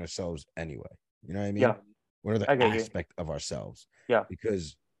talking to ourselves anyway. You know what I mean? Yeah. What other I get you. aspect of ourselves? Yeah.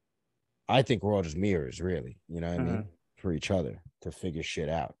 Because I think we're all just mirrors, really. You know what I Hmm. mean? For each other to figure shit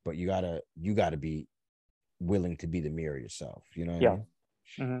out. But you gotta be willing to be the mirror yourself. You know what I Yeah.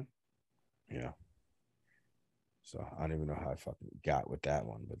 mean? Hmm. Yeah. So I don't even know how I fucking got with that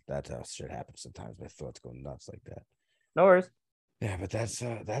one, but that's how shit happens sometimes. My thoughts go nuts like that. No worries. Yeah, but that's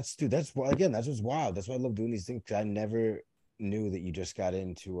dude, that's again, that's what's wild. That's why I love doing these things. 'Cause I never knew that you just got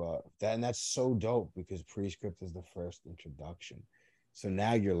into that, and that's so dope because Prescript is the first introduction. So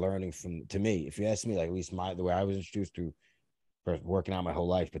now you're learning from, to me, if you ask me, like at least the way I was introduced to for working out my whole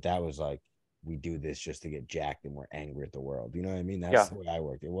life, but that was like we do this just to get jacked and we're angry at the world. You know what I mean? That's Yeah. the way I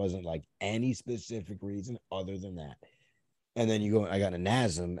worked. It wasn't like any specific reason other than that. And then you go, I got a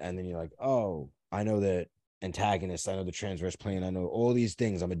NASM, and then you're like, oh, I know that antagonist, I know the transverse plane, I know all these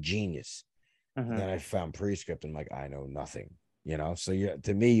things. I'm a genius. And Hmm. then I found Prescript and I'm like, I know nothing, you know? So you're,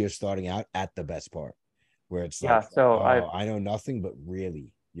 to me, you're starting out at the best part where it's Yeah. like, So oh, I. I know nothing, but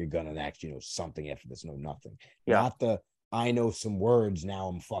really you're gonna actually know something after this, know nothing. Yeah. Not the I know some words, now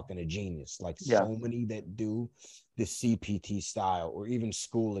I'm fucking a genius. Like Yeah. so many that do the CPT style or even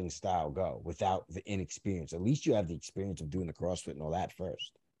schooling style go without the inexperience. At least you have the experience of doing the CrossFit and all that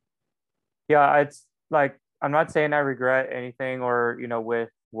first. Yeah. It's like I'm not saying I regret anything or with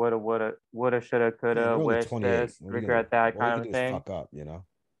woulda, shoulda, Yeah, coulda, you're only wish 28. this, What are you gonna regret do? that All you kind can of do a is thing. fuck up, you know?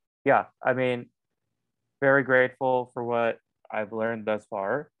 Yeah. I mean, very grateful for what I've learned thus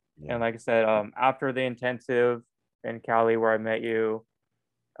far. And Yeah. like I said, after the intensive in Cali where I met you,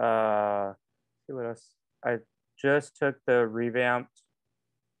 see what else? I just took the revamped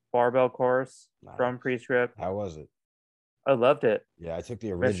barbell course from Nice. Prescript. How was it? I loved it. Yeah, I took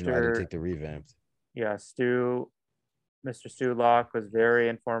the original. I didn't Mr. take the revamped. Yeah, Mr. Stu Locke was very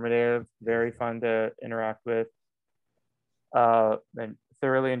informative, very Yeah. fun to interact with. And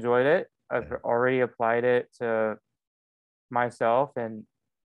thoroughly enjoyed it. I've Yeah. already applied it to myself and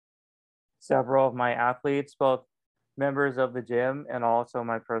several of my athletes, both members of the gym and also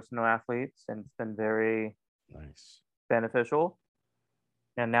my personal athletes, and it's been very Nice. beneficial.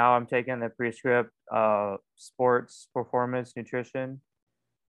 And now I'm taking the Prescript sports performance nutrition.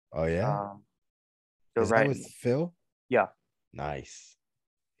 Oh yeah. Um, so Is that right, with Phil? yeah. Nice.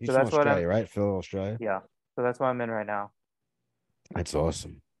 He's So from that's what I'm. Australia, right? Phil, Australia. Yeah. So that's what I'm in right now. That's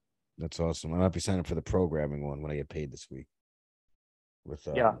awesome. That's awesome. I might be signing up for the programming one when I get paid this week with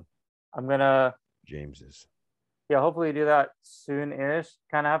Yeah. I'm gonna. James's. yeah, hopefully do that soon-ish.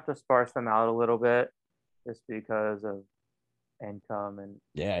 Kind of have to sparse them out a little bit just because of income and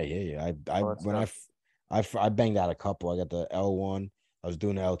Yeah, yeah. I all that when stuff. I banged out a couple. I got the L1. I was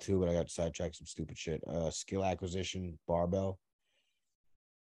doing the L2, but I got sidetracked some stupid shit. Skill acquisition, barbell.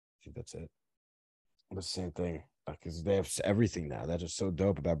 I think that's it. But same thing. Because they have everything now. That's just so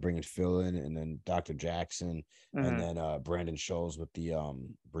dope about bringing Phil in, and then Dr. Jackson, and Hmm. then Brandon Scholes with the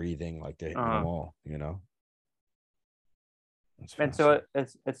breathing. Like they're hitting them Uh, all. You know, that's and so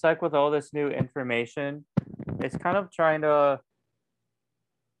fascinating. it's like with all this new information, it's kind of trying to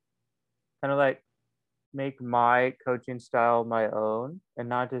kind of like make my coaching style my own and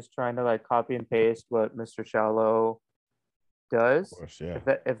not just trying to like copy and paste what Mr. Shallow Of does, course, yeah.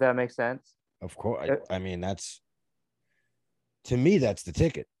 if that makes sense. Of course. Uh, I mean, that's to me, that's the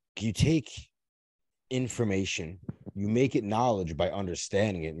ticket. You take information, you make it knowledge by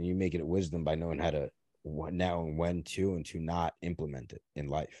understanding it, and you make it wisdom by knowing how to now and when to and to not implement it in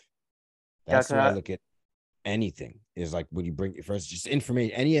life. yeah, That's the way I look at anything. Is like when you bring it first, just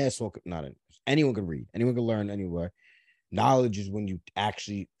information. Any asshole, not anyone can read, anyone can learn anywhere. Knowledge is when you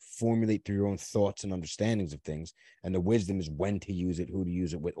actually formulate through your own thoughts and understandings of things, and the wisdom is when to use it, who to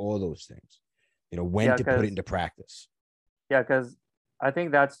use it with, all those things. You know, when yeah, to put it because into practice. yeah, because I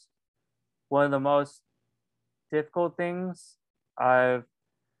think that's one of the most difficult things I've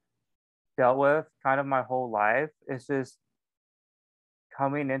dealt with kind of my whole life. It's just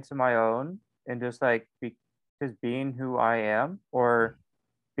coming into my own and just like just being who I am or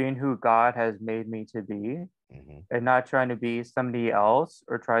being who God has made me to be Mm-hmm. and not trying to be somebody else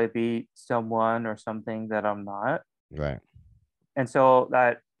or try to be someone or something that I'm not. Right. And so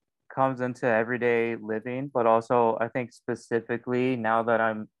that comes into everyday living, but also I think specifically now that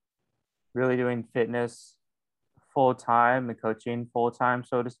I'm really doing fitness full time and coaching full time,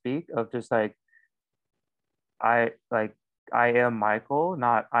 so to speak, of just I like I am Michael,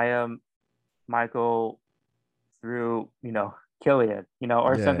 not I am Michael through, Killian,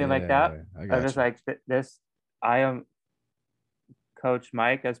 or Yeah, something like yeah, that. yeah. I Of got just you. like this, I am Coach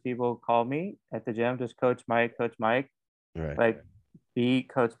Mike, as people call me at the gym, just Coach Mike. Right. Like, be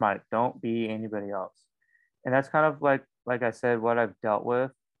Coach Mike. Don't be anybody else. And that's kind of like I said, what I've dealt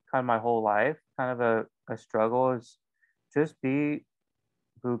with kind of my whole life. Kind of a struggle is just be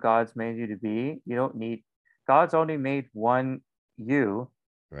who God's made you to be. You don't need God's only made one you,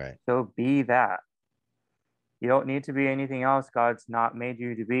 Right. so be that. You don't need to be anything else God's not made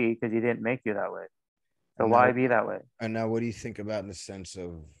you to be because He didn't make you that way. So And why now, be that way? what do you think about in the sense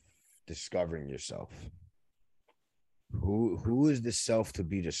of discovering yourself? Who is the self to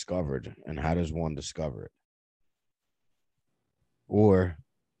be discovered, and how does one discover it? Or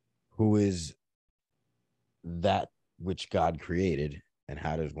who is that which God created, and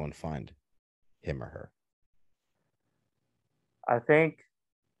how does one find him or her? I think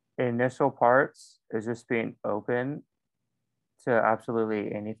initial parts is just being open to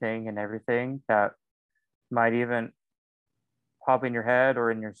absolutely anything and everything that might even pop in your head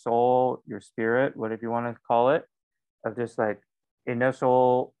or in your soul, your spirit, whatever you want to call it, of just like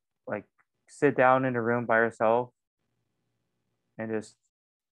initial, like sit down in a room by yourself and just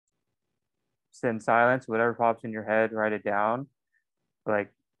sit in silence, whatever pops in your head, write it down.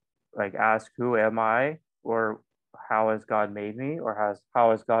 Like ask who am I or how has God made me or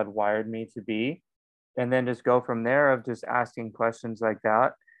how has God wired me to be? And then just go from there of just asking questions like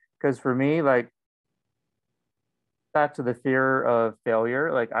that. Because for me, like back to the fear of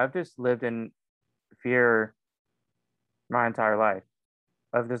failure, like I've just lived in fear my entire life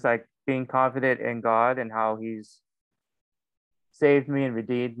of just like being confident in God and how He's saved me and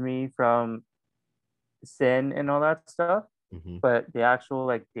redeemed me from sin and all that stuff. Mm-hmm. But the actual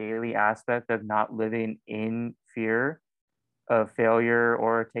like daily aspect of not living in fear of failure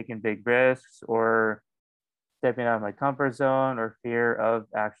or taking big risks or stepping out of my comfort zone or fear of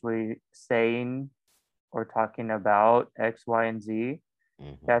actually saying or talking about X, Y, and Z.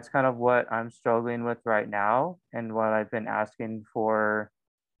 Mm-hmm. That's kind of what I'm struggling with right now and what I've been asking for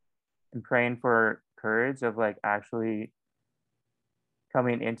and praying for courage of like actually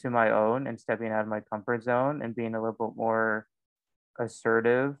coming into my own and stepping out of my comfort zone and being a little bit more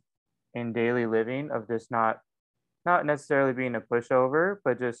assertive in daily living of just not necessarily being a pushover,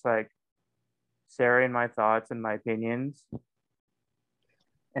 but just like sharing my thoughts and my opinions.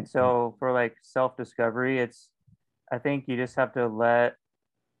 And so for like self discovery, I think you just have to let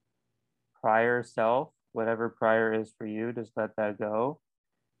prior self, whatever prior is for you, just let that go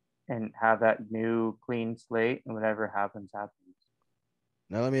and have that new clean slate and whatever happens, happens.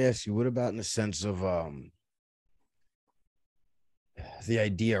 Now let me ask you, what about in the sense of the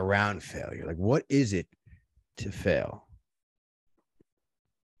idea around failure? Like what is it to fail?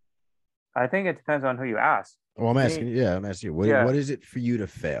 I think it depends on who you ask. Well, I'm To asking me, you. Yeah, I'm asking you. What yeah, is it for you to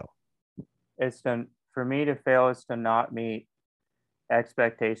fail? it's to for me to fail is to not meet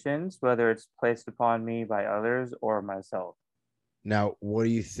expectations, whether it's placed upon me by others or myself. Now, what do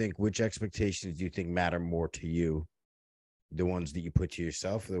you think? Which expectations do you think matter more to you? The ones that you put to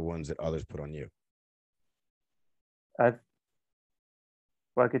yourself, or the ones that others put on you? I,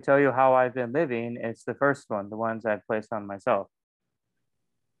 well, I could tell you how I've been living. It's the first one, the ones I've placed on myself.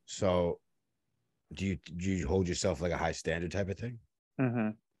 So, do you hold yourself like a high standard type of thing? Mm-hmm.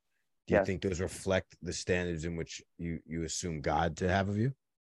 Do you Yes, think those reflect the standards in which you assume God to have of you?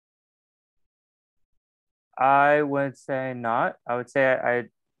 I would say not. I would say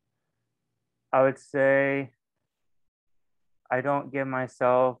I don't give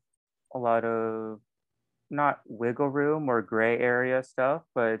myself a lot of not wiggle room or gray area stuff,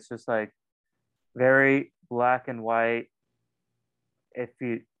 but it's just like very black and white. If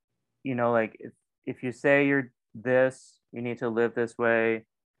like if you say you're this, you need to live this way,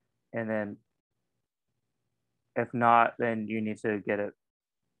 and then if not, then you need to get it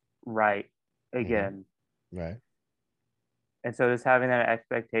right Mm-hmm. again. Right. And so just having that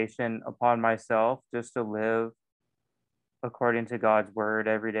expectation upon myself just to live according to God's word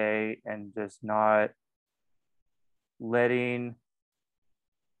every day and just not letting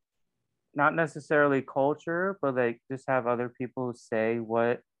not necessarily culture, but like just have other people say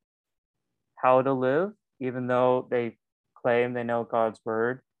what how to live, even though they claim they know God's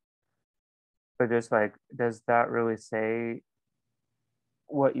word. But just like, does that really say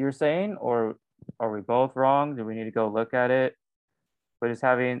what you're saying, or are we both wrong? Do we need to go look at it? But just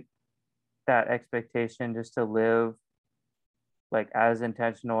having that expectation just to live like as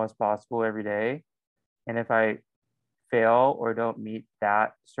intentional as possible every day. And if I fail or don't meet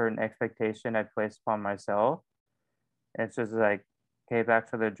that certain expectation I placed upon myself, it's just like, okay,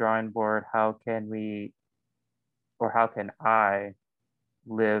 back to the drawing board. How can we, or how can I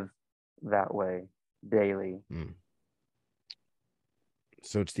live that way daily? Mm.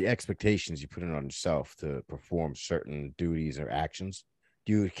 So it's the expectations you put in on yourself to perform certain duties or actions.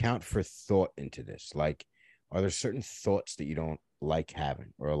 Do you account for thought into this? Like, are there certain thoughts that you don't like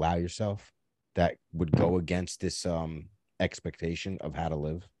having or allow yourself that would go against this expectation of how to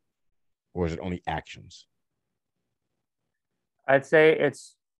live? Or is it only actions? I'd say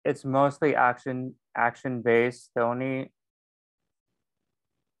it's mostly action based. The only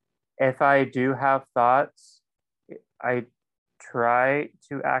if I do have thoughts, I try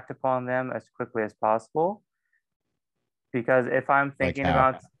to act upon them as quickly as possible because if I'm Like thinking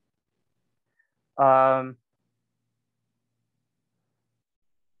how? about um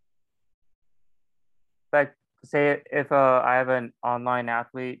like say if I have an online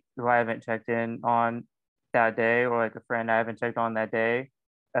athlete who I haven't checked in on that day or like a friend I haven't checked on that day,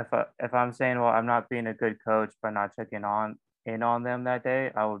 if I'm saying, well, I'm not being a good coach by not checking on in on them that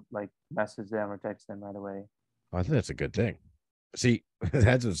day, I would like message them or text them right away. I think that's a good thing. See,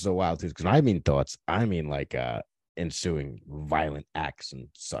 that's what's so wild too. Because I mean thoughts, I mean like ensuing violent acts and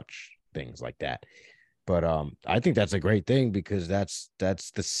such things like that. But I think that's a great thing because that's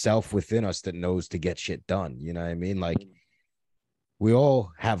the self within us that knows to get shit done. You know what I mean? Like we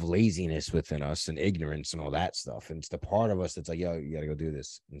all have laziness within us and ignorance and all that stuff. And it's the part of us that's like, yo, you gotta go do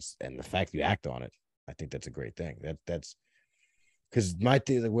this. And the fact you act on it, I think that's a great thing. That's because my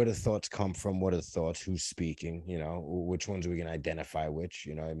thing, like, where the thoughts come from, what are the thoughts, who's speaking, which ones are we gonna identify which,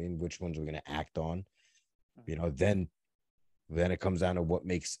 you know what I mean, which ones are we gonna act on, then it comes down to what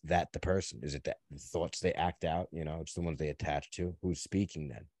makes that the person. Is it the thoughts they act out? It's the ones they attach to. Who's speaking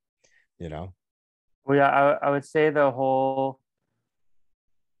then? You know? Well, yeah, I would say the whole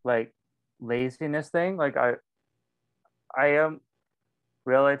like laziness thing, like I am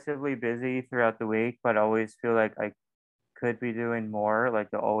relatively busy throughout the week, but I always feel like I could be doing more. Like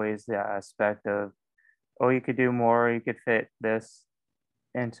always the aspect of, oh, you could do more, you could fit this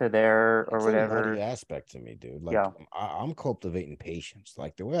into there or It's a nutty whatever. aspect to me, dude. Like Yeah. I'm cultivating patience.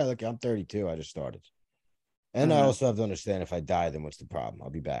 Like the way I look, I'm 32. I just started. And I Mm-hmm. also have to understand if I die, then what's the problem? I'll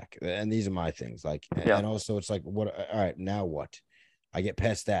be back. And these are my things. Like, Yeah. and also it's like, what? All right, now what? I get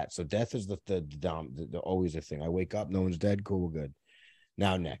past that. So death is the always a thing. I wake up, no one's dead. Cool, we're good.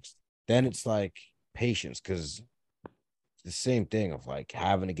 Now next, then it's like patience because it's the same thing of like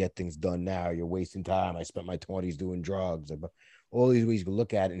having to get things done now. You're wasting time. I spent my 20s doing drugs. Like, all these ways you can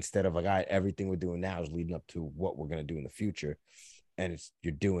look at it instead of like, all right, everything we're doing now is leading up to what we're gonna do in the future, and it's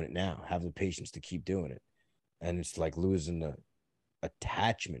you're doing it now. Have the patience to keep doing it, and it's like losing the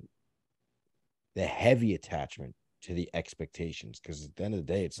attachment, the heavy attachment to the expectations. Because at the end of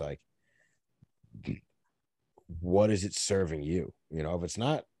the day, it's like what is it serving you? You know, if it's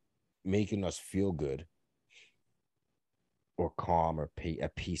not making us feel good or calm or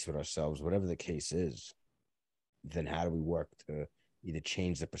at peace with ourselves, whatever the case is, then how do we work to either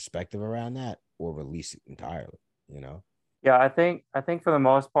change the perspective around that or release it entirely? You know, Yeah, I think for the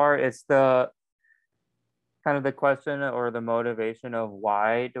most part, it's the kind of the question or the motivation of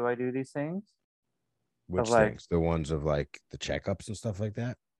why do I do these things? Of which like, things, the ones of like the checkups and stuff like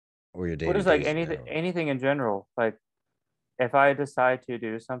that, or your day what to is like days anything generally. anything in general? Like, if I decide to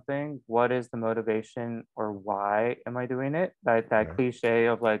do something, what is the motivation or why am I doing it? That Okay. cliche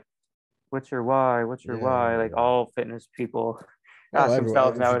of like, what's your why? What's your Yeah, why? yeah, Like yeah. all fitness people Well, ask everyone,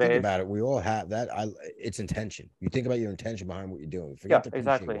 themselves if you think nowadays. about it, we all have that. It's intention. You think about your intention behind what you're doing. Forget Yeah, to appreciate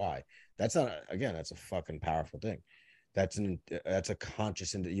exactly. why. That's not again. That's a fucking powerful thing. That's a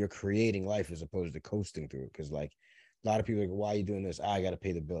conscious, and you're creating life as opposed to coasting through it. Because like a lot of people are like, why are you doing this? I got to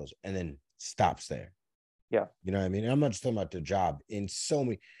pay the bills, and then stops there. Yeah. You know what I mean? And I'm not just talking about the job. In so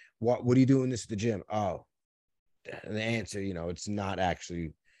many, what are you doing this at the gym? Oh, and the answer, you know, it's not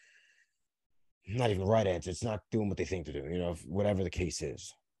actually not even the right answer. It's not doing what they think to do, you know, whatever the case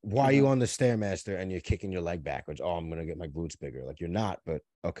is. Why are you Hmm. on the Stairmaster and you're kicking your leg backwards? Oh, I'm going to get my glutes bigger. Like you're not, but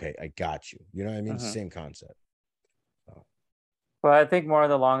okay, I got you. You know what I mean? Hmm. Same concept. Oh. But I think more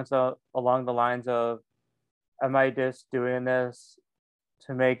along the lines of, am I just doing this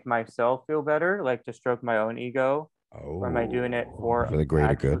to make myself feel better, like to stroke my own ego, or am I doing it Oh, for for the greater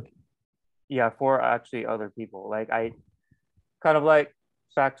actually, good. yeah, for actually other people? Like I kind of like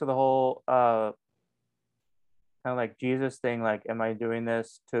back to the whole kind of like Jesus thing, like, am I doing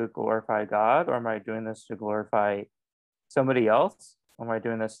this to glorify God, or am I doing this to glorify somebody else? Or am I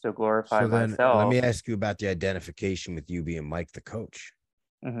doing this to glorify So then let myself? me ask you about the identification with you being Mike the coach.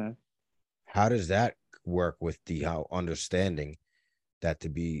 Hmm. How does that work with the how understanding that to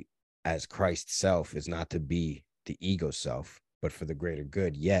be as Christ's self is not to be the ego self, but for the greater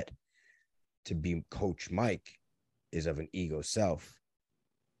good, yet to be Coach Mike is of an ego self.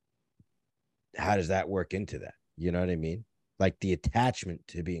 How does that work into that? You know what I mean? Like the attachment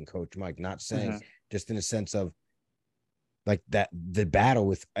to being Coach Mike, not saying Hmm. just in a sense of like that the battle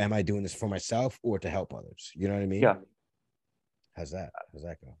with am I doing this for myself or to help others? You know what I mean? Yeah. How's that? How's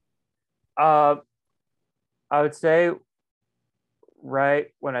that go? Uh, I would say right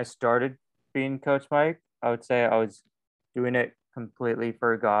when I started being Coach Mike, I would say I was doing it completely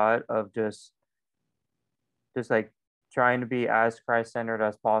for God, of just like trying to be as Christ centered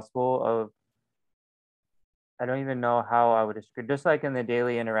as possible. Of, I don't even know how I would describe, just like in the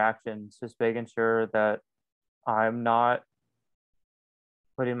daily interactions, just making sure that I'm not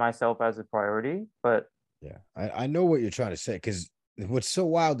putting myself as a priority. But Yeah, I know what you're trying to say because what's so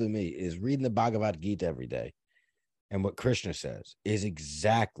wild to me is reading the Bhagavad Gita every day and what Krishna says is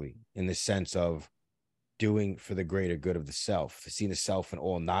exactly in the sense of doing for the greater good of the self, seeing the self and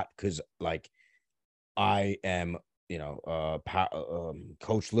all, not because like I am, you know,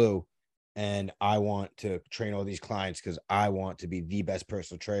 Coach Lou, and I want to train all these clients because I want to be the best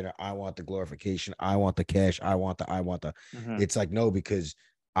personal trainer. I want the glorification. I want the cash. I want the. mhm, It's like, no, because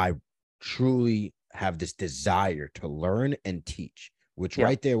I truly have this desire to learn and teach, which yeah,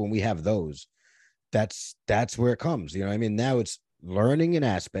 right there, when we have those, that's where it comes. You know what I mean? Now it's learning an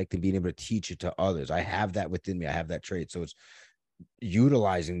aspect and being able to teach it to others. I have that within me. I have that trait. So it's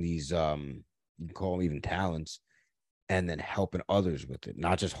utilizing these you can call them even talents and then helping others with it,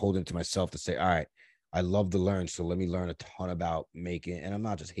 not just holding it to myself to say, all right, I love to learn, so let me learn a ton about making, and I'm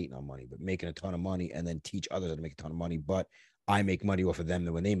not just hating on money, but making a ton of money and then teach others how to make a ton of money, but I make money off of them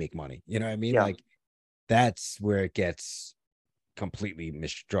when they make money. You know what I mean? yeah, Like that's where it gets completely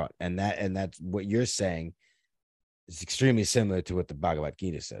misstruck. And that's what you're saying is extremely similar to what the Bhagavad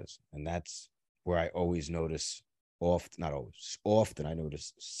Gita says. And that's where I always notice often, not always, often I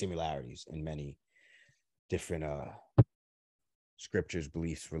notice similarities in many different scriptures,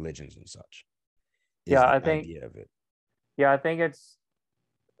 beliefs, religions, and such. Is yeah. the idea of it? I think it's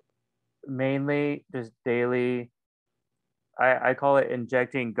mainly just daily. I call it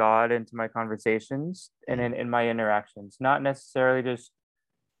injecting God into my conversations and Mm. in my interactions, not necessarily just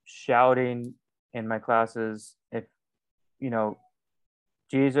shouting in my classes if, you know,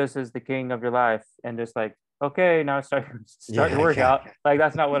 Jesus is the king of your life, and just like, okay, now start your Yeah, I got workout. Like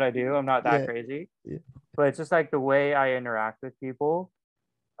that's not what I do. I'm not that yeah, crazy. yeah. But it's just like the way I interact with people.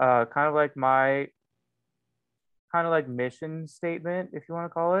 Kind of like my kind of like mission statement, if you want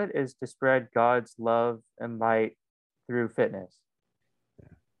to call it, is to spread God's love and light through fitness.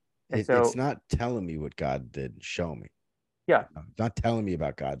 And It's so, not telling me what God did. Show me. yeah, It's not telling me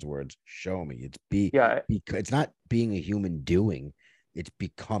about God's words. Show me. yeah, It's not being a human doing. It's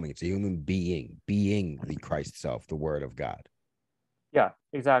becoming. It's a human being the Christ self, the Word of God. Yeah,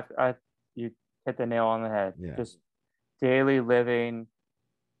 exactly. You hit the nail on the head. Yeah. Just daily living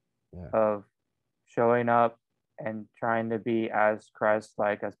Yeah. of showing up and trying to be as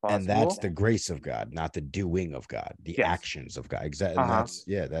Christ-like as And that's possible. the grace of God, not the doing of God, the Yes. actions of God. Exactly. And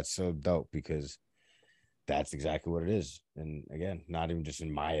Uh-huh. that's so dope because that's exactly what it is. And again, not even just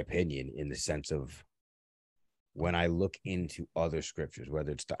in my opinion, in the sense of when I look into other scriptures,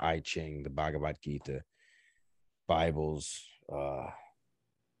 whether it's the I Ching, the Bhagavad Gita, Bibles,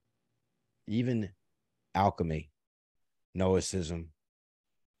 even alchemy, Noacism,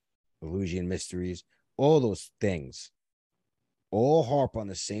 Eleusinian mysteries, all those things all harp on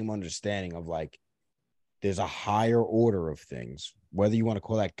the same understanding of like there's a higher order of things, whether you want to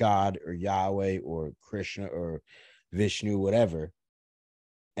call that God or Yahweh or Krishna or Vishnu, whatever.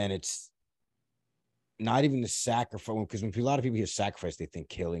 And it's not even the sacrifice, because when a lot of people hear sacrifice, they think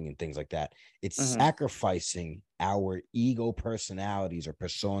killing and things like that. It's sacrificing our ego personalities or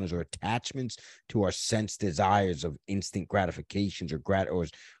personas or attachments to our sense desires of instant gratifications or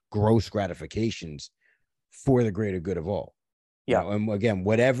gross gratifications for the greater good of all. You know, and again,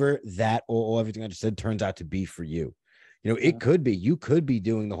 whatever that or everything I just said turns out to be for you. You know, it could be, you could be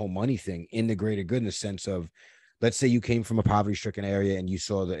doing the whole money thing in the greater good, in the sense of, let's say you came from a poverty-stricken area and you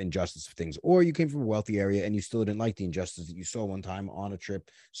saw the injustice of things, or you came from a wealthy area and you still didn't like the injustice that you saw one time on a trip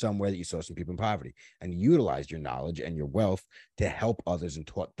somewhere that you saw some people in poverty, and you utilized your knowledge and your wealth to help others and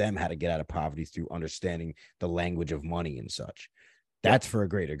taught them how to get out of poverty through understanding the language of money and such. That's for a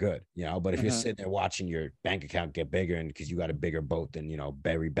greater good, you know. But if you're sitting there watching your bank account get bigger and because you got a bigger boat than, you know,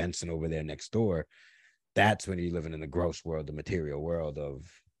 Barry Benson over there next door, that's when you're living in the gross world, the material world of,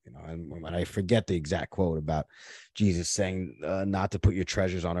 you know. And when I forget the exact quote about Jesus saying not to put your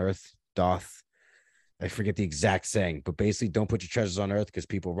treasures on earth, I forget the exact saying, but basically don't put your treasures on earth because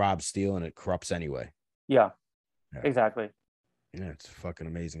people rob, steal, and it corrupts anyway. Yeah, exactly. Yeah, it's fucking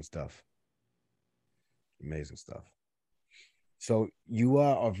amazing stuff. Amazing stuff. So you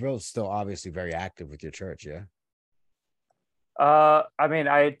are real still obviously very active with your church, yeah? I mean,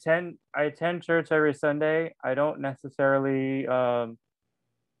 I attend church every Sunday. I don't necessarily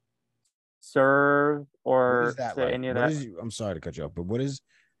serve What is or that say like? any of What that. is, I'm sorry to cut you off, but what is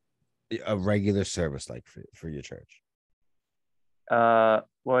a regular service like for your church? Well,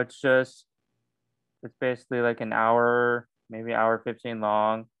 it's basically like an hour, maybe hour 15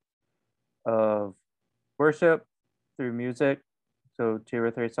 long of worship through music. So 2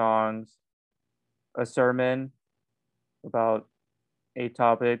 or 3 songs, a sermon about a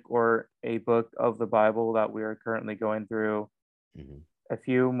topic or a book of the Bible that we are currently going through, a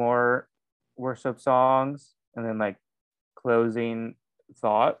few more worship songs, and then like closing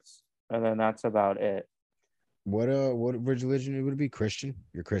thoughts, and then that's about it. What religion would it be? Christian?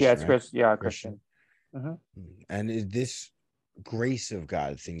 You're Yeah, Christian, it's right? Chris. Yeah, Christian. Christian. Hmm. And is this grace of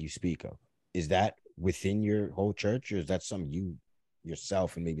God thing you speak of, is that within your whole church, or is that something you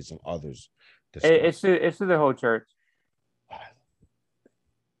yourself and maybe some others It's discuss? to the whole church. I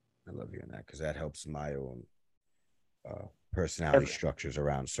love hearing that because that helps my own personality If structures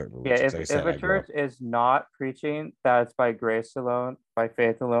around certain yeah, religions. if Like I if said, a I grew church up. is not preaching that it's by grace alone, by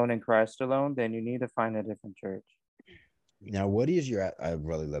faith alone, in Christ alone, then you need to find a different church. Now, what is your? I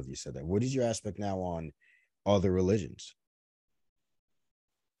really love you said that. What is your aspect now on other religions?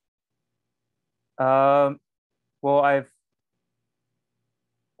 Um, well, I've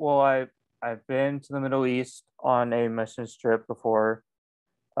been to the Middle East on a mission trip before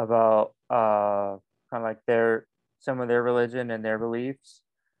about kind of like their some of their religion and their beliefs.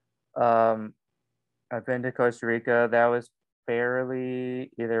 Um, I've been to Costa Rica. That was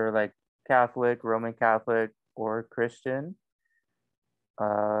fairly either like Catholic, Roman Catholic, or Christian.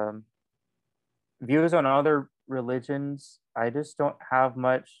 Um, Views on other religions, I just don't have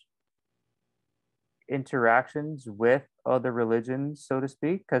much interactions with other religions, so to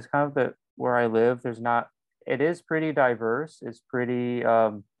speak, because kind of the where I live, there's not. It is pretty diverse. It's pretty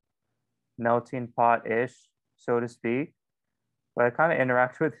melting pot ish, so to speak. But I kind of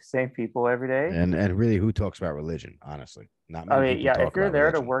interact with the same people every day. And really, who talks about religion? Honestly, not I many mean, people yeah, if talk you're about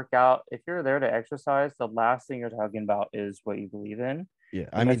there to religion. work out, if you're there to exercise, the last thing you're talking about is what you believe in. Yeah,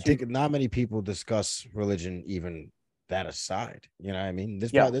 I mean, Unless you, think not many people discuss religion even that aside. You know what I mean?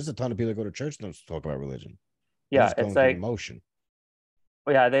 yeah, There's a ton of people that go to church and don't talk about religion. They're yeah, just it's going through the like, motion.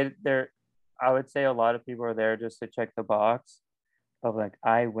 yeah, they're, I would say a lot of people are there just to check the box of like,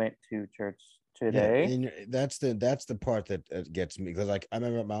 I went to church Yeah, today. and that's the part that gets me, because like I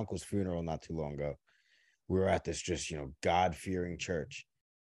remember at my uncle's funeral not too long ago, we were at this just God fearing church,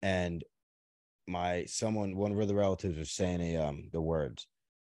 and one of the relatives was saying the words,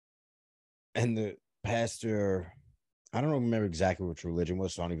 and the pastor, I don't remember exactly which religion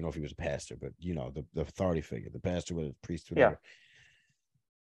was, so I don't even know if he was a pastor, but the authority figure, the pastor, was a priest, Yeah. whatever,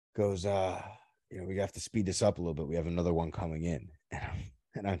 goes, we have to speed this up a little bit. We have another one coming in.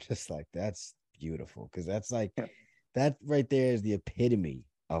 And I'm just like, that's beautiful. Cause that's like, Yeah. that right there is the epitome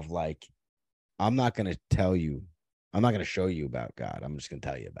of like, I'm not going to tell you, I'm not going to show you about God. I'm just going to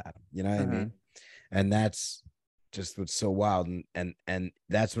tell you about him. You know what I mean? And that's just what's so wild. And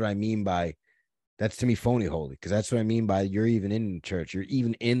that's what I mean by, that's to me phony holy. Cause that's what I mean by, you're even in church, you're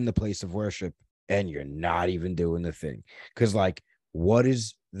even in the place of worship, and you're not even doing the thing. Cause like, what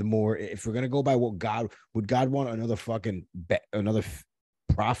is the more, if we're going to go by what God, would God want another fucking,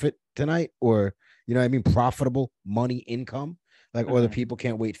 profit tonight? Or, you know what I mean? Profitable money income, like, or the people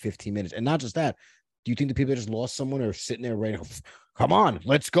can't wait 15 minutes. And not just that. Do you think the people that just lost someone are sitting there right? Come on,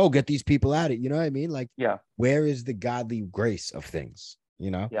 let's go get these people at it. You know what I mean? Like, Yeah. where is the godly grace of things?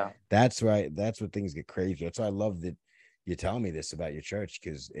 Yeah. That's right. That's what things get crazy. That's why I love that you're telling me this about your church,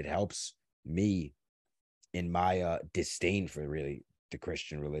 because it helps me in my disdain for really the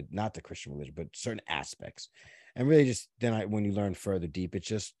Christian religion, not the Christian religion, but certain aspects. And really just then when you learn further deep, it's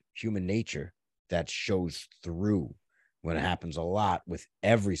just human nature that shows through when it happens a lot with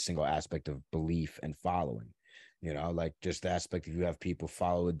every single aspect of belief and following. Like just the aspect of, you have people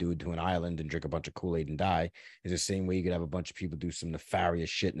follow a dude to an island and drink a bunch of Kool-Aid and die, is the same way you could have a bunch of people do some nefarious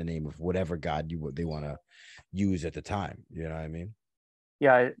shit in the name of whatever God they want to use at the time. You know what I mean?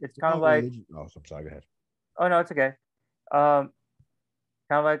 Yeah. It's kind of About like, religion. Oh, I'm sorry. Go ahead. oh no, it's okay. Um,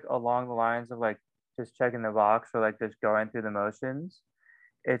 Kind of like along the lines of like just checking the box or like just going through the motions.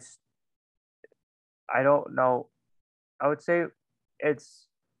 It's, I don't know. I would say it's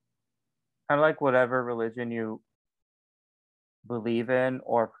kind of like whatever religion you believe in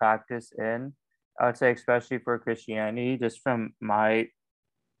or practice in. I would say, especially for Christianity, just from my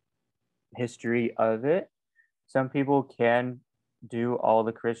history of it, some people can do all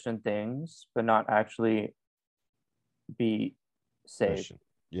the Christian things, but not actually be saved. Christian.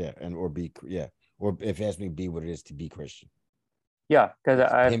 Yeah, and or be yeah, or if you ask me, be what it is to be Christian. Yeah, because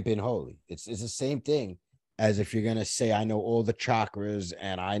It's I've, pimping holy. It's the same thing as if you're gonna say, I know all the chakras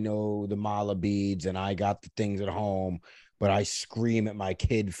and I know the mala beads and I got the things at home, but I scream at my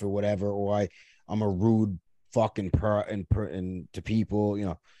kid for whatever, or I'm a rude fucking and to people.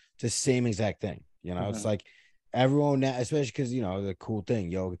 It's the same exact thing. It's like everyone now, especially because the cool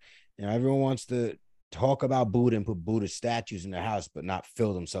thing, everyone wants to talk about Buddha and put Buddha statues in their house, but not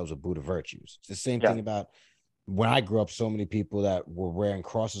fill themselves with Buddha virtues. It's the same yeah. thing about when I grew up. So many people that were wearing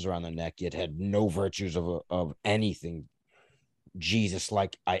crosses around their neck yet had no virtues of anything Jesus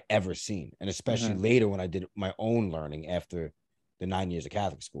like I ever seen. And especially later when I did my own learning after the 9 years of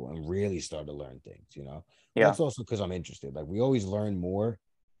Catholic school and really started to learn things. But Yeah. that's also because I'm interested. Like, we always learn more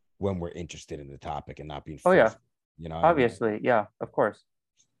when we're interested in the topic and not being Oh yeah. forced. You know what I mean? Obviously. Yeah. Of course.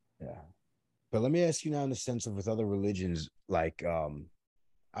 Yeah. But let me ask you now, in the sense of with other religions, like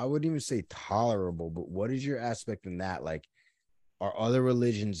I wouldn't even say tolerable, but what is your aspect in that? Like, are other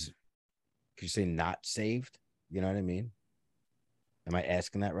religions, could you say, not saved? You know what I mean? Am I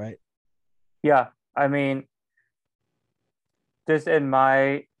asking that right? Yeah. I mean, just in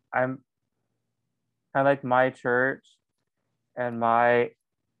my, I'm kind of like my church and my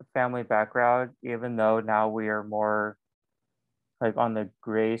family background, even though now we are more like on the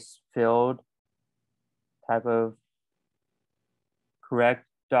grace filled type of correct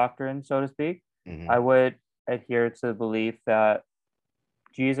doctrine, so to speak, Mm-hmm. I would adhere to the belief that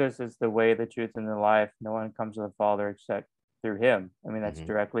Jesus is the way, the truth, and the life. No one comes to the Father except through him. I mean, that's Mm-hmm.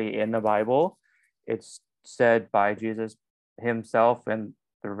 directly in the Bible. It's said by Jesus himself and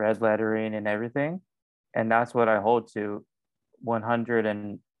the red lettering and everything. And that's what I hold to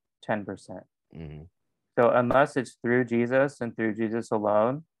 110%. Mm-hmm. So unless it's through Jesus and through Jesus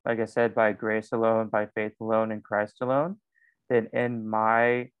alone, like I said, by grace alone, by faith alone, in Christ alone, then in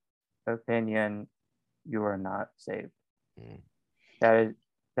my opinion, you are not saved. Mm-hmm. That is,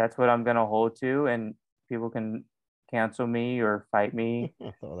 that's what I'm gonna hold to, and people can cancel me or fight me.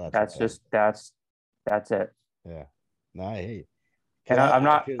 Oh, that's That's wild. just that's it. Yeah. No, I hate. Cause And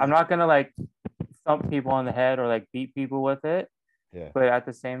I'm cause, not gonna like thump people on the head or like beat people with it, yeah. but at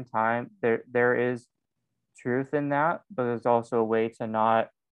the same time, there is truth in that, but there's also a way to not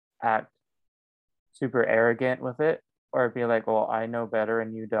act super arrogant with it or be like, well, I know better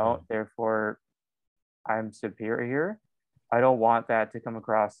and you don't, therefore I'm superior. I don't want that to come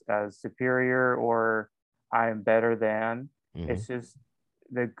across as superior or I'm better than. Mm-hmm. It's just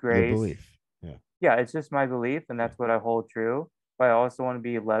the Your grace. belief. Yeah. Yeah, it's just my belief, and Yeah. that's what I hold true. but I also want to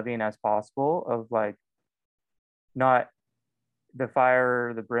be loving as possible, of like not the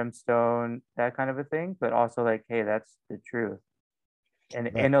fire, the brimstone, that kind of a thing, but also like, hey, that's the truth. And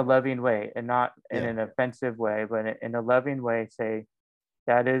Right. in a loving way, and not in Yeah. an offensive way, but in a loving way, say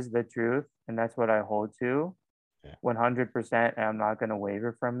that is the truth and that's what I hold to Yeah. 100%, and I'm not going to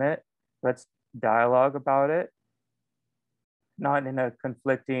waver from it. Let's dialogue about it, not in a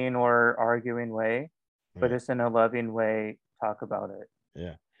conflicting or arguing way, but Right. just in a loving way, talk about it.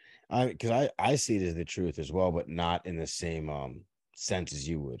 Yeah. I see it as the truth as well, but not in the same sense as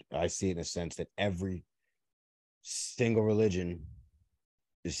you would. I see it in the sense that every single religion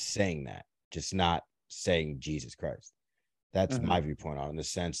is saying that, just not saying Jesus Christ. That's Mm-hmm. my viewpoint on it, in the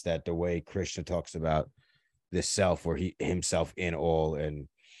sense that the way Krishna talks about this self, where he himself in all, and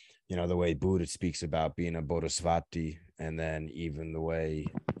the way Buddha speaks about being a bodhisattva, and then even the way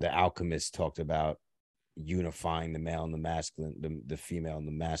the alchemist talked about unifying the male and the masculine, the female and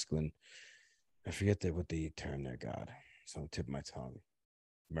the masculine. I forget what the term there, God. It's on the tip of my tongue.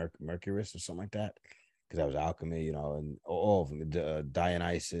 Mercurius or something like that. Because that was alchemy, and all of them.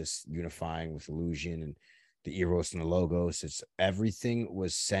 Dionysus unifying with illusion, and the Eros and the Logos. It's everything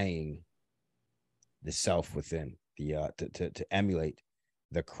was saying the self within, to emulate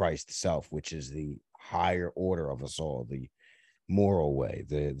the Christ self, which is the higher order of us all, the moral way,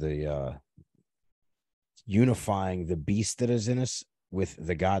 the unifying the beast that is in us with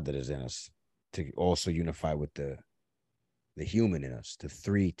the God that is in us, to also unify with the human in us, to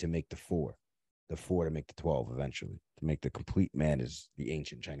three to make the four to make the 12, eventually to make the complete man, as the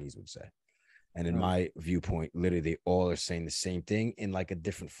ancient Chinese would say. And in my viewpoint, literally they all are saying the same thing in like a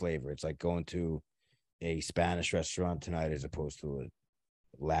different flavor. It's like going to a Spanish restaurant tonight as opposed to a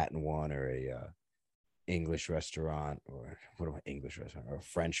Latin one, or a English restaurant, or what about English restaurant, or a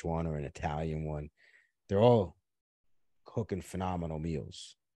French one, or an Italian one. They're all cooking phenomenal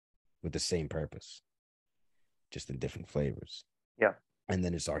meals with the same purpose, just in different flavors. Yeah. And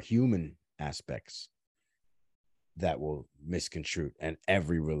then it's our human aspects that will misconstrue, and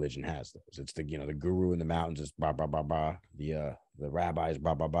every religion has those. It's the guru in the mountains is blah blah blah blah, the rabbi is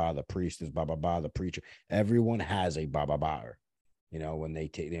blah blah blah, the priest is blah blah blah, the preacher. Everyone has a blah blah blah. When they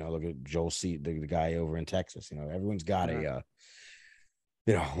take, look at Joel C, the guy over in Texas. Everyone's got a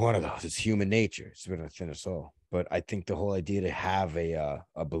one of those. It's human nature. It's been within us all. But I think the whole idea to have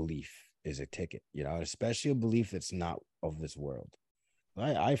a belief is a ticket, especially a belief that's not of this world.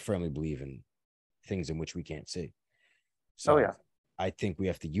 I firmly believe in things in which we can't see. Oh So yeah. I think we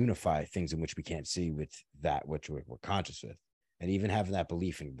have to unify things in which we can't see with that which we're conscious with. And even having that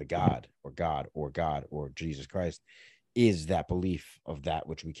belief in the God or Jesus Christ is that belief of that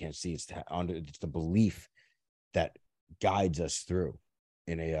which we can't see. It's the belief that guides us through,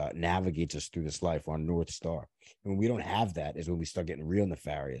 navigates us through this life, our North Star. And when we don't have that is when we start getting real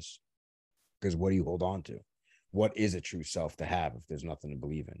nefarious. Because what do you hold on to? What is a true self to have if there's nothing to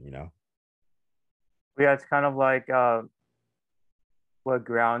believe in? Yeah, it's kind of like what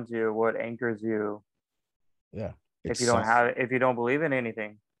grounds you, what anchors you. Yeah. If It's you don't have, if you don't believe in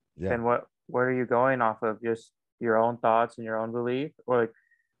anything, yeah. then what are you going off of? Just your own thoughts and your own belief, or like,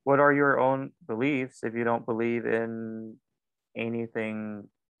 what are your own beliefs if you don't believe in anything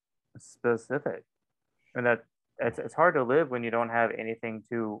specific? And it's hard to live when you don't have anything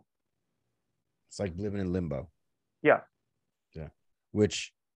to. It's like living in limbo. Yeah. Yeah.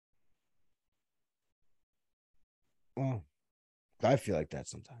 Which, well, I feel like that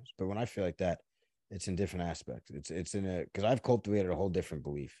sometimes. But when I feel like that, it's in different aspects. It's in because I've cultivated a whole different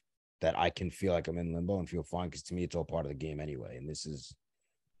belief that I can feel like I'm in limbo and feel fine, because to me it's all part of the game anyway. And this is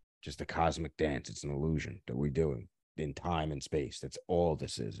just a cosmic dance. It's an illusion that we're doing in time and space. That's all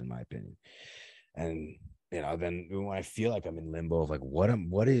this is, in my opinion. And then when I feel like I'm in limbo of like what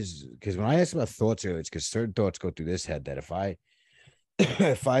is, because when I ask about thoughts earlier, it's because certain thoughts go through this head that if I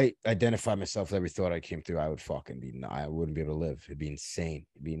if I identify myself with every thought I came through, I would fucking I wouldn't be able to live. It'd be insane.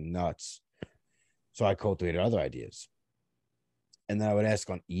 It'd be nuts. So I cultivated other ideas. And then I would ask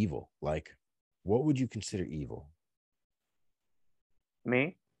on evil, like, what would you consider evil?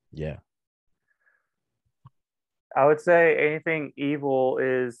 Me, Yeah. I would say anything evil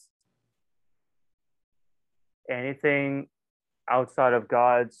is anything outside of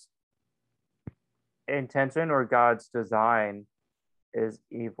God's intention or God's design is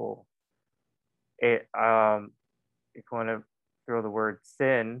evil. It if you want to throw the word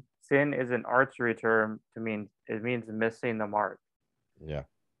sin is an archery term to mean, it means missing the mark. Yeah.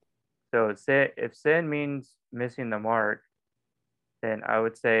 So if sin means missing the mark, then I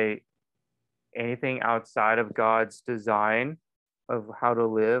would say anything outside of God's design of how to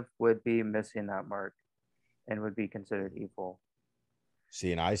live would be missing that mark and would be considered evil.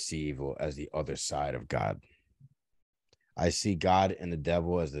 See, and I see evil as the other side of God. I see God and the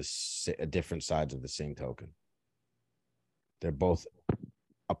devil as different sides of the same token. They're both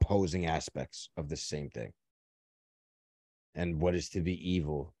opposing aspects of the same thing. And what is to be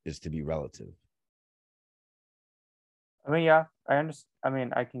evil is to be relative. I mean, yeah, I understand. I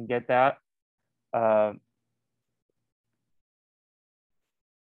mean, I can get that. Um,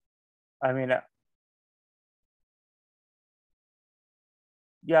 I mean,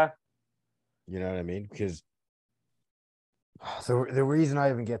 yeah. You know what I mean? Because the reason I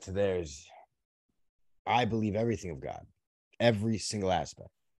even get to there is I believe everything of God, every single aspect.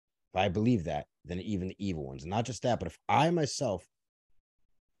 If I believe that, then even the evil ones, and not just that, but if I myself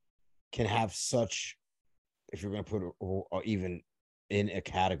can have such, if you're going to put or even in a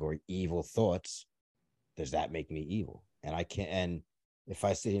category, evil thoughts, does that make me evil? And I can't. And if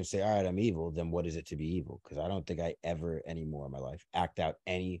I sit here and say, all right, I'm evil, then what is it to be evil? Because I don't think I ever anymore in my life act out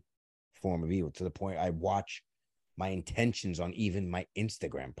any form of evil to the point I watch my intentions on even my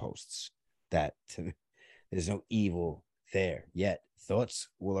Instagram posts. That there's no evil there yet. Thoughts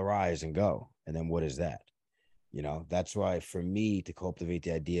will arise and go. And then what is that? That's why for me to cultivate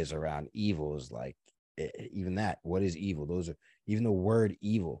the ideas around evil is like, even that, what is evil? Those are, even the word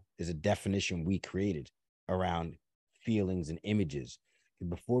evil is a definition we created around feelings and images.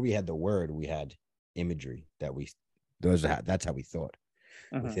 Before we had the word, we had imagery that's how we thought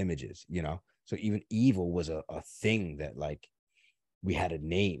with Mhm. images. So even evil was a thing that like we had a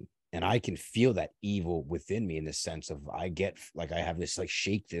name, and I can feel that evil within me in the sense of I get like I have this like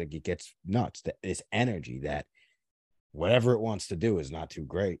shake that it gets nuts, that this energy that whatever it wants to do is not too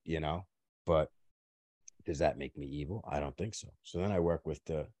great. But does that make me evil? I don't think so. So then I work with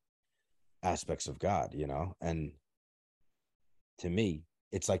the aspects of God, and to me,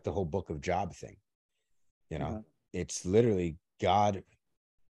 it's like the whole book of Job thing. You know, Mhm. it's literally God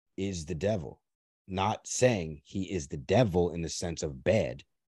is the devil, not saying he is the devil in the sense of bad,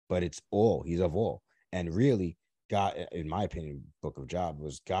 but it's all, he's of all. And really, God, in my opinion, book of Job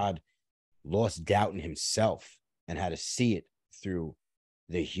was God lost doubt in himself and had to see it through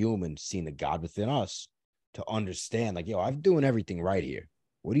the human seeing the God within us to understand, like, yo, I'm doing everything right here.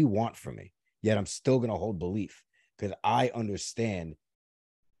 What do you want from me? Yet I'm still going to hold belief because I understand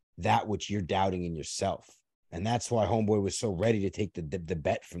that which you're doubting in yourself. And that's why Homeboy was so ready to take the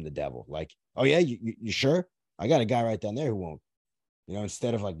bet from the devil. Like, oh, yeah, you sure? I got a guy right down there who won't.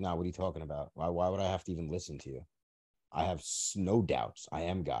 Instead of like, nah, what are you talking about? Why would I have to even listen to you? I have no doubts. I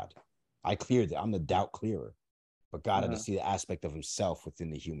am God. I cleared it. I'm the doubt clearer. But God had to Mhm. see the aspect of himself within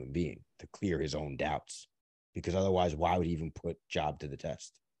the human being to clear his own doubts. Because otherwise, why would he even put Job to the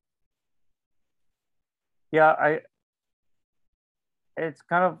test? Yeah, it's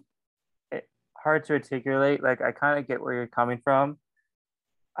kind of hard to articulate. Like, I kind of get where you're coming from.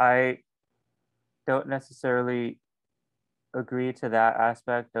 I don't necessarily agree to that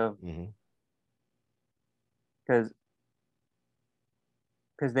aspect of Mm-hmm. because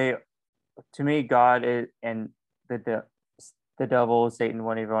they, to me, God is, and the devil, Satan,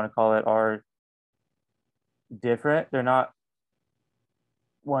 whatever you want to call it, are different. They're not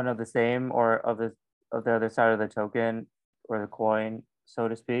one of the same or of the other side of the token or the coin, so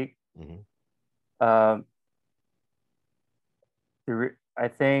to speak. Mm-hmm. Um, I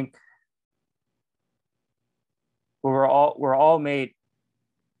think we're all made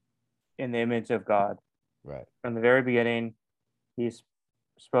in the image of God. Right. From the very beginning, He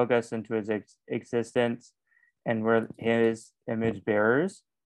spoke us into His existence, and we're His image bearers.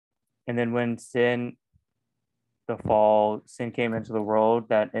 And then when sin came into the world,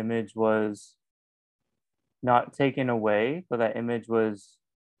 that image was not taken away, but that image was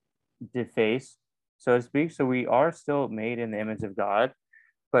defaced, so to speak. So we are still made in the image of God,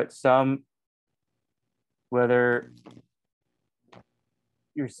 but whether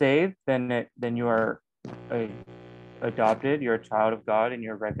you're saved, then you are a, adopted, you're a child of God, and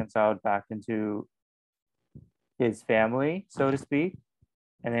you're reconciled back into His family, so to speak.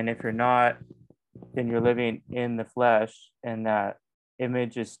 And then if you're not, then you're living in the flesh, and that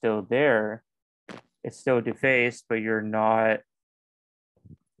image is still there. It's still defaced, but you're not.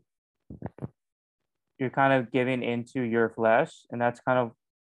 You're kind of giving into your flesh, and that's kind of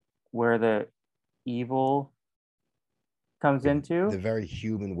where the evil comes The into. very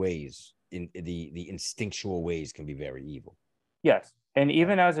human ways, in the instinctual ways, can be very evil. Yes. And Right.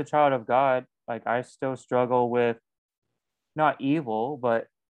 even as a child of God, like I still struggle with not evil, but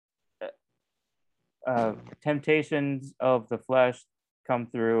temptations of the flesh come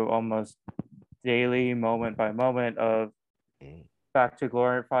through almost daily, moment by moment, of Mm. back to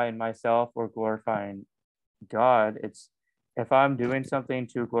glorifying myself or glorifying God. if I'm doing something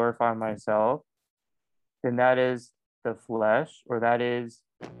to glorify myself, then that is the flesh, or that is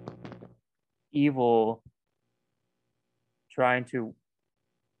evil trying to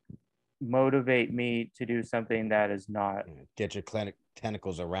motivate me to do something that is not. Get your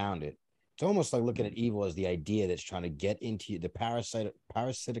tentacles around it. It's almost like looking at evil as the idea that's trying to get into you, the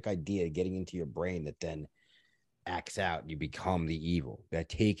parasitic idea getting into your brain that then acts out. You become the evil. They're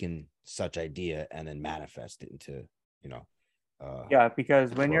taking such idea and then manifest it into,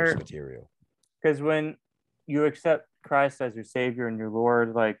 Because when you're material. Because when you accept Christ as your Savior and your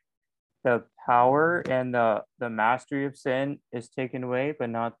Lord, like the power and the mastery of sin is taken away, but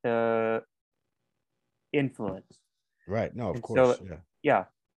not the influence. Right. No, of course. So, yeah.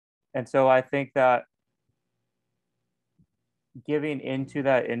 And so I think that giving into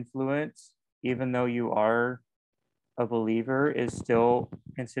that influence, even though you are a believer, is still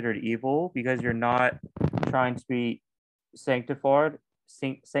considered evil, because you're not trying to be sanctified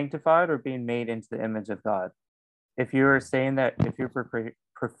or being made into the image of God. If you're saying that, if you're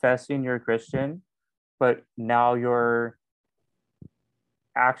professing you're a Christian, but now your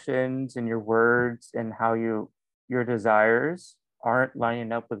actions and your words and how your desires aren't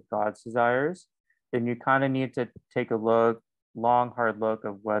lining up with God's desires, then you kind of need to take a hard look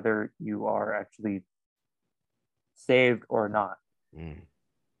of whether you are actually saved or not.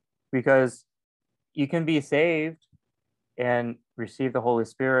 Because you can be saved and receive the Holy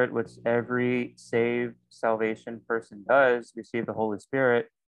Spirit, which every saved salvation person does, receive the Holy Spirit.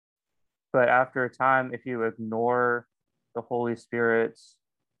 But after a time, if you ignore the Holy Spirit's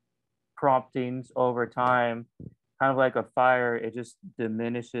promptings over time, kind of like a fire, it just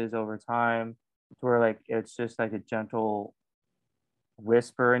diminishes over time to where like it's just like a gentle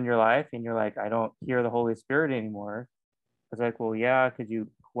whisper in your life, and you're like, I don't hear the Holy Spirit anymore. It's like, well, yeah, because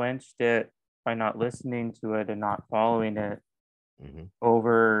you quenched it by not listening to it and not following it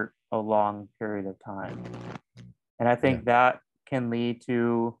over a long period of time. And I think that can lead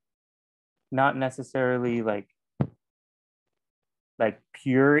to not necessarily like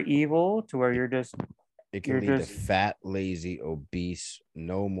pure evil, to where it can lead to fat, lazy, obese,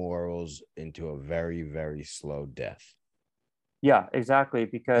 no morals, into a very, very slow death. Yeah, exactly.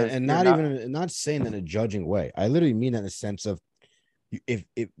 Because and not saying that in a judging way. I literally mean that in the sense of, if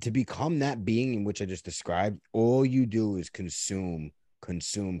to become that being in which I just described, all you do is consume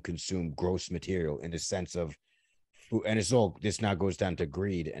gross material, in the sense of food. And this now goes down to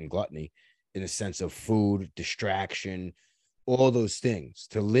greed and gluttony, in the sense of food, distraction, all those things,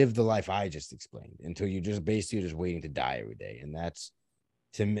 to live the life I just explained, until you're just basically just waiting to die every day. And that's,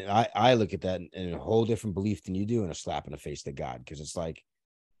 to me, I look at that in a whole different belief than you do, and a slap in the face to God. Because it's like,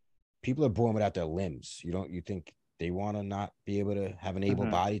 people are born without their limbs. You think they want to not be able to have an able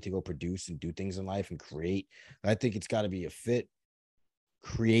body to go produce and do things in life and create? I think it's got to be a fit,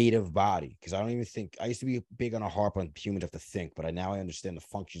 creative body. Because I don't even think, I used to be big on a harp on humans have to think, but now I understand the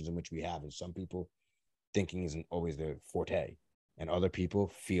functions in which we have. And some people, thinking isn't always their forte, and other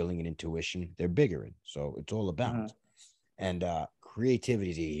people, feeling and intuition, they're bigger in. So it's all about. And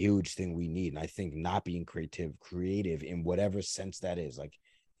creativity is a huge thing we need. And I think not being creative in whatever sense that is, like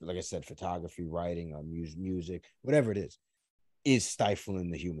I said, photography, writing, music, whatever it is stifling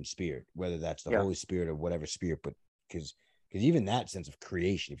the human spirit, whether that's the Holy Spirit or whatever spirit. But because even that sense of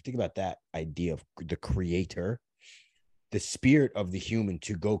creation, if you think about that idea of the creator, the spirit of the human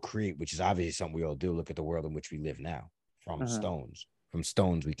to go create, which is obviously something we all do. Look at the world in which we live now. From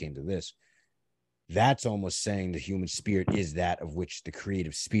stones we came to this. That's almost saying the human spirit is that of which the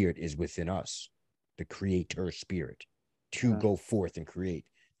creative spirit is within us, the creator spirit, to go forth and create,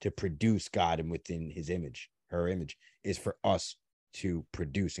 to produce God, and within his image, her image, is for us to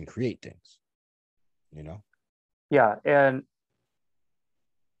produce and create things, Yeah. And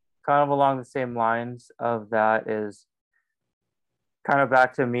kind of along the same lines of that is kind of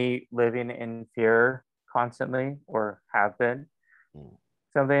back to me living in fear constantly, or have been.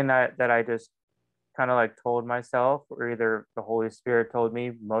 Something that I just kind of like told myself, or either the Holy Spirit told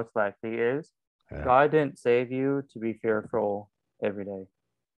me, most likely is, God didn't save you to be fearful every day.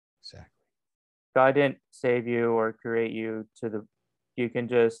 Exactly. God didn't save you or create you you can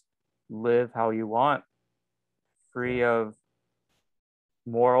just live how you want, free of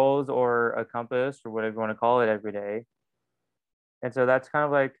morals or a compass, or whatever you want to call it, every day. And so that's kind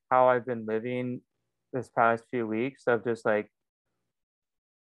of like how I've been living this past few weeks, of just like,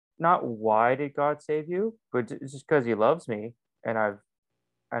 not why did God save you, but just because he loves me, and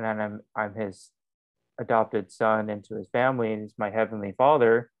I'm his adopted son into his family, and he's my heavenly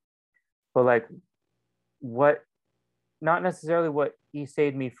father. But like, what, not necessarily what he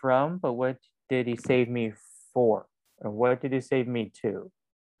saved me from, but what did he save me for? And what did he save me to?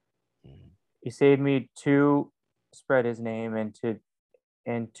 Mhm. He saved me to spread his name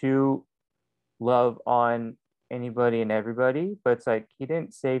and to love on anybody and everybody. But it's like he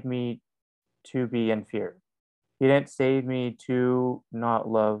didn't save me to be in fear. He didn't save me to not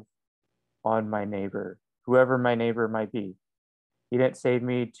love on my neighbor, whoever my neighbor might be. He didn't save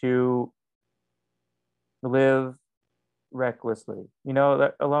me to live recklessly.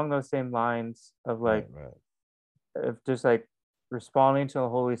 Along those same lines of Right, like right. of just like responding to the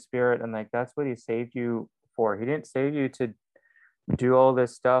Holy Spirit, and like that's what he saved you for. He didn't save you to do all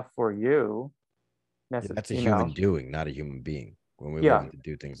this stuff for you. Yeah, that's a You human know, doing, not a human being. When we're yeah, living to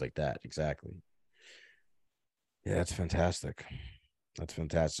do things like that, exactly. Yeah, that's fantastic. That's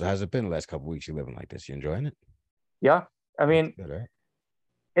fantastic. So how's it been the last couple of weeks you living like this? You enjoying it? yeah. I That's mean, good, right?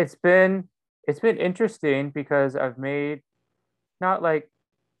 it's been it's been interesting because I've made not like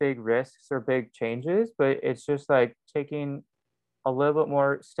big risks or big changes, but it's just like taking a little bit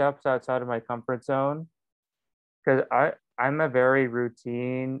more steps outside of my comfort zone because I'm a very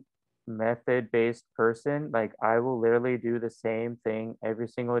routine method based person. Like I will literally do the same thing every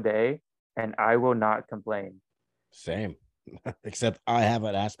single day and I will not complain. Same. Except I have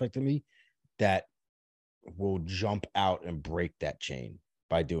an aspect of me that will jump out and break that chain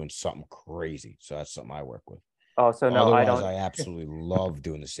by doing something crazy. So that's something I work with. Also, no, I Otherwise, don't. I absolutely love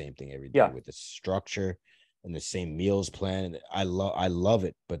doing the same thing every day Yeah. with the structure and the same meals plan. And I love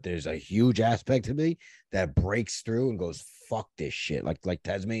it. But there's a huge aspect of me that breaks through and goes, fuck this shit. Like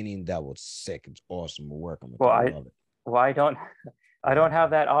Tasmanian devil. It's sick. It's awesome. We're working with Well, it. I I love it. well, I don't I Yeah. don't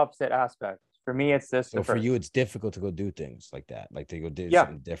have that opposite aspect. For me, it's this the So for first. you, it's difficult to go do things like that, like to go do Yeah.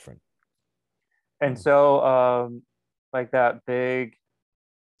 something different. And Hmm. so like that big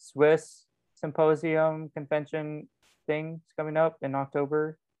Swiss symposium convention thing's coming up in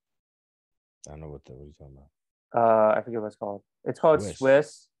October. I don't know what are you talking about. I forget what it's called. It's called Swiss.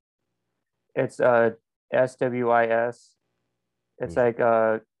 Swiss. It's SWIS. It's Who's like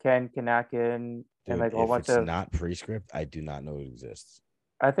Ken Kanakin and dude? like a whole If bunch it's of. not prescript, I do not know it exists.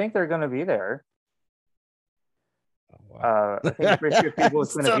 I think they're gonna be there. Oh, wow. I think the Prescript people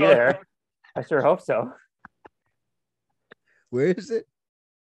is gonna be So, there. I sure hope so. where is it?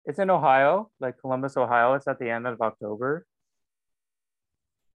 It's in Ohio, like Columbus, Ohio. It's at the end of October.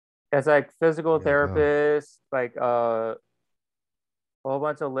 It's like physical Yeah, go. therapists, like a whole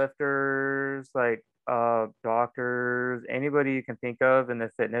bunch of lifters, like doctors, anybody you can think of in the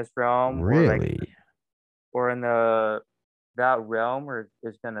fitness realm Really? or in the that realm or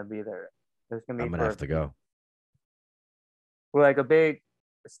is gonna be there. There's gonna be I'm gonna have for to go. well, like a big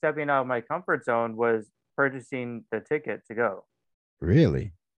stepping out of my comfort zone was purchasing the ticket to go.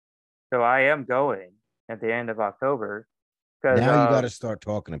 Really? So I am going at the end of October because Now you got to start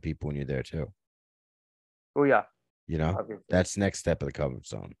talking to people when you're there too. oh yeah, You know, obviously. that's next step of the comfort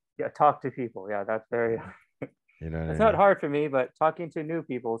zone. Yeah, talk to people. Yeah, that's very You know what I it's not mean? hard for me, but talking to new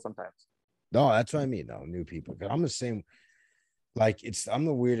people sometimes. No, that's what I mean. No, new people. 'Cause I'm the same. Like I'm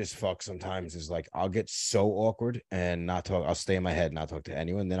the weirdest fuck sometimes. Is like I'll get so awkward and not talk. I'll stay in my head, and not talk to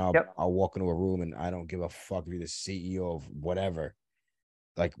anyone. Then I'll Yep. I'll walk into a room and I don't give a fuck if you're the CEO of whatever.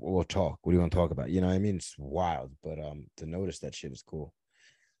 Like we'll talk. What do you want to talk about? You know what I mean? It's wild, but to notice that shit is cool.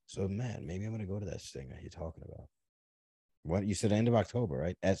 So man, maybe I'm gonna go to that thing that you're talking about. What you said, end of October,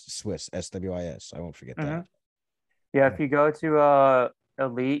 right? Swiss SWIS. I won't forget Mm-hmm. that. Yeah, Yeah. if you go to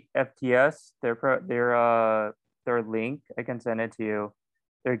Elite FTS, their link, I can send it to you.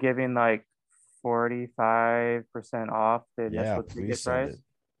 They're giving like 45% off the Yeah, initial please ticket send it. price.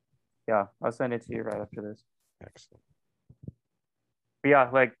 Yeah, I'll send it to you right after this. Excellent. But yeah,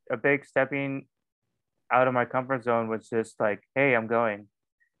 like a big stepping out of my comfort zone was just like, hey, I'm going.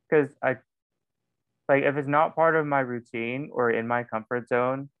 Because I like if it's not part of my routine or in my comfort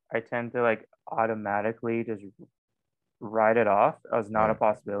zone, I tend to like automatically just write it off as not a Right.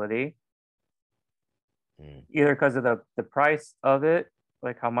 possibility. Mm. Either because of the price of it,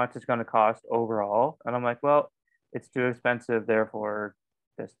 like how much it's going to cost overall. And I'm like, well, it's too expensive, therefore,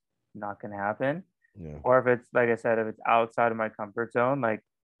 just not going to happen. Yeah. Or if it's like I said, if it's outside of my comfort zone, like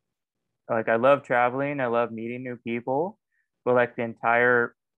I love traveling, I love meeting new people, but like the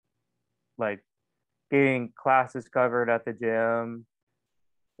entire like getting classes covered at the gym,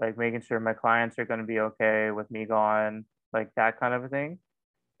 like making sure my clients are going to be okay with me gone, like that kind of a thing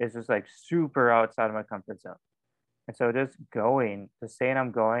is just like super outside of my comfort zone. And so just saying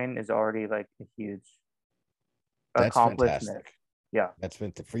I'm going is already like a huge That's accomplishment. fantastic. Yeah. That's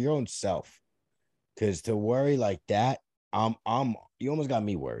fantastic for your own self. Because to worry like that, you almost got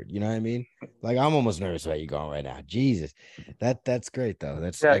me worried. You know what I mean? Like I'm almost nervous about you going right now. Jesus, that's great though.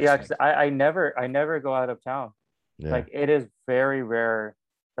 That's Yeah. Yeah. Cause excellent. I never go out of town. Yeah, Like it is very rare.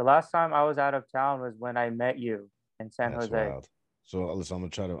 The last time I was out of town was when I met you in San that's Jose. wild. So listen,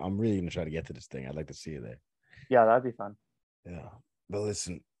 I'm really gonna try to get to this thing. I'd like to see you there. Yeah, that'd be fun. Yeah. But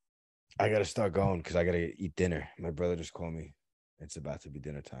listen, I gotta start going because I gotta eat dinner. My brother just called me. It's about to be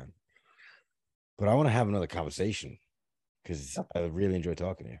dinner time. But I want to have another conversation because Yeah, I really enjoy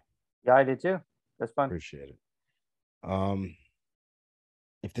talking to you. yeah, I did too. That's fun. Appreciate it. Um,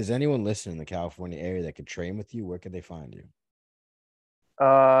 if there's anyone listening in the California area that could train with you, where could they find you?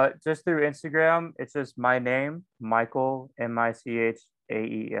 Just through Instagram, it's just my name, Michael, Michael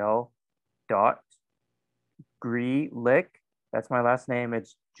dot Greilick. That's my last name.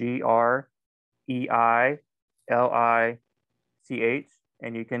 It's Greillich,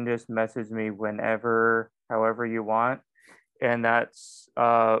 and you can just message me whenever, however you want. And that's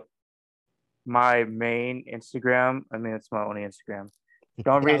my main Instagram. I mean, it's my only Instagram.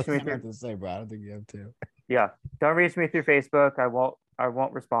 Don't Yeah, I reach was me about through. to say, bro. I don't think you have to. Yeah, don't reach me through Facebook. I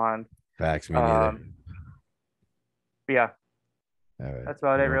won't respond. Facts, me neither. Um, but yeah, All right. that's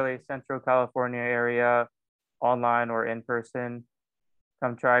about it. Well, Really, Central California area, online or in person.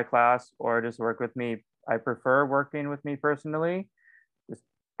 Come try a class or just work with me. I prefer working with me personally. Just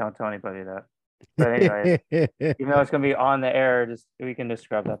don't tell anybody that. But anyways, even though it's gonna be on the air, just we can just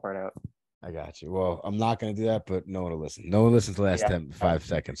scrub that part out. I got you. Well, I'm not gonna do that, but no one will listen. No one listens the last Yeah, 10, 5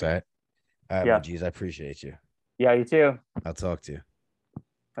 seconds. All right. All right, my yeah, G's. I appreciate you. yeah. You too. I'll talk to you.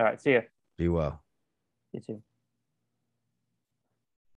 All right, see you. Be well. You too.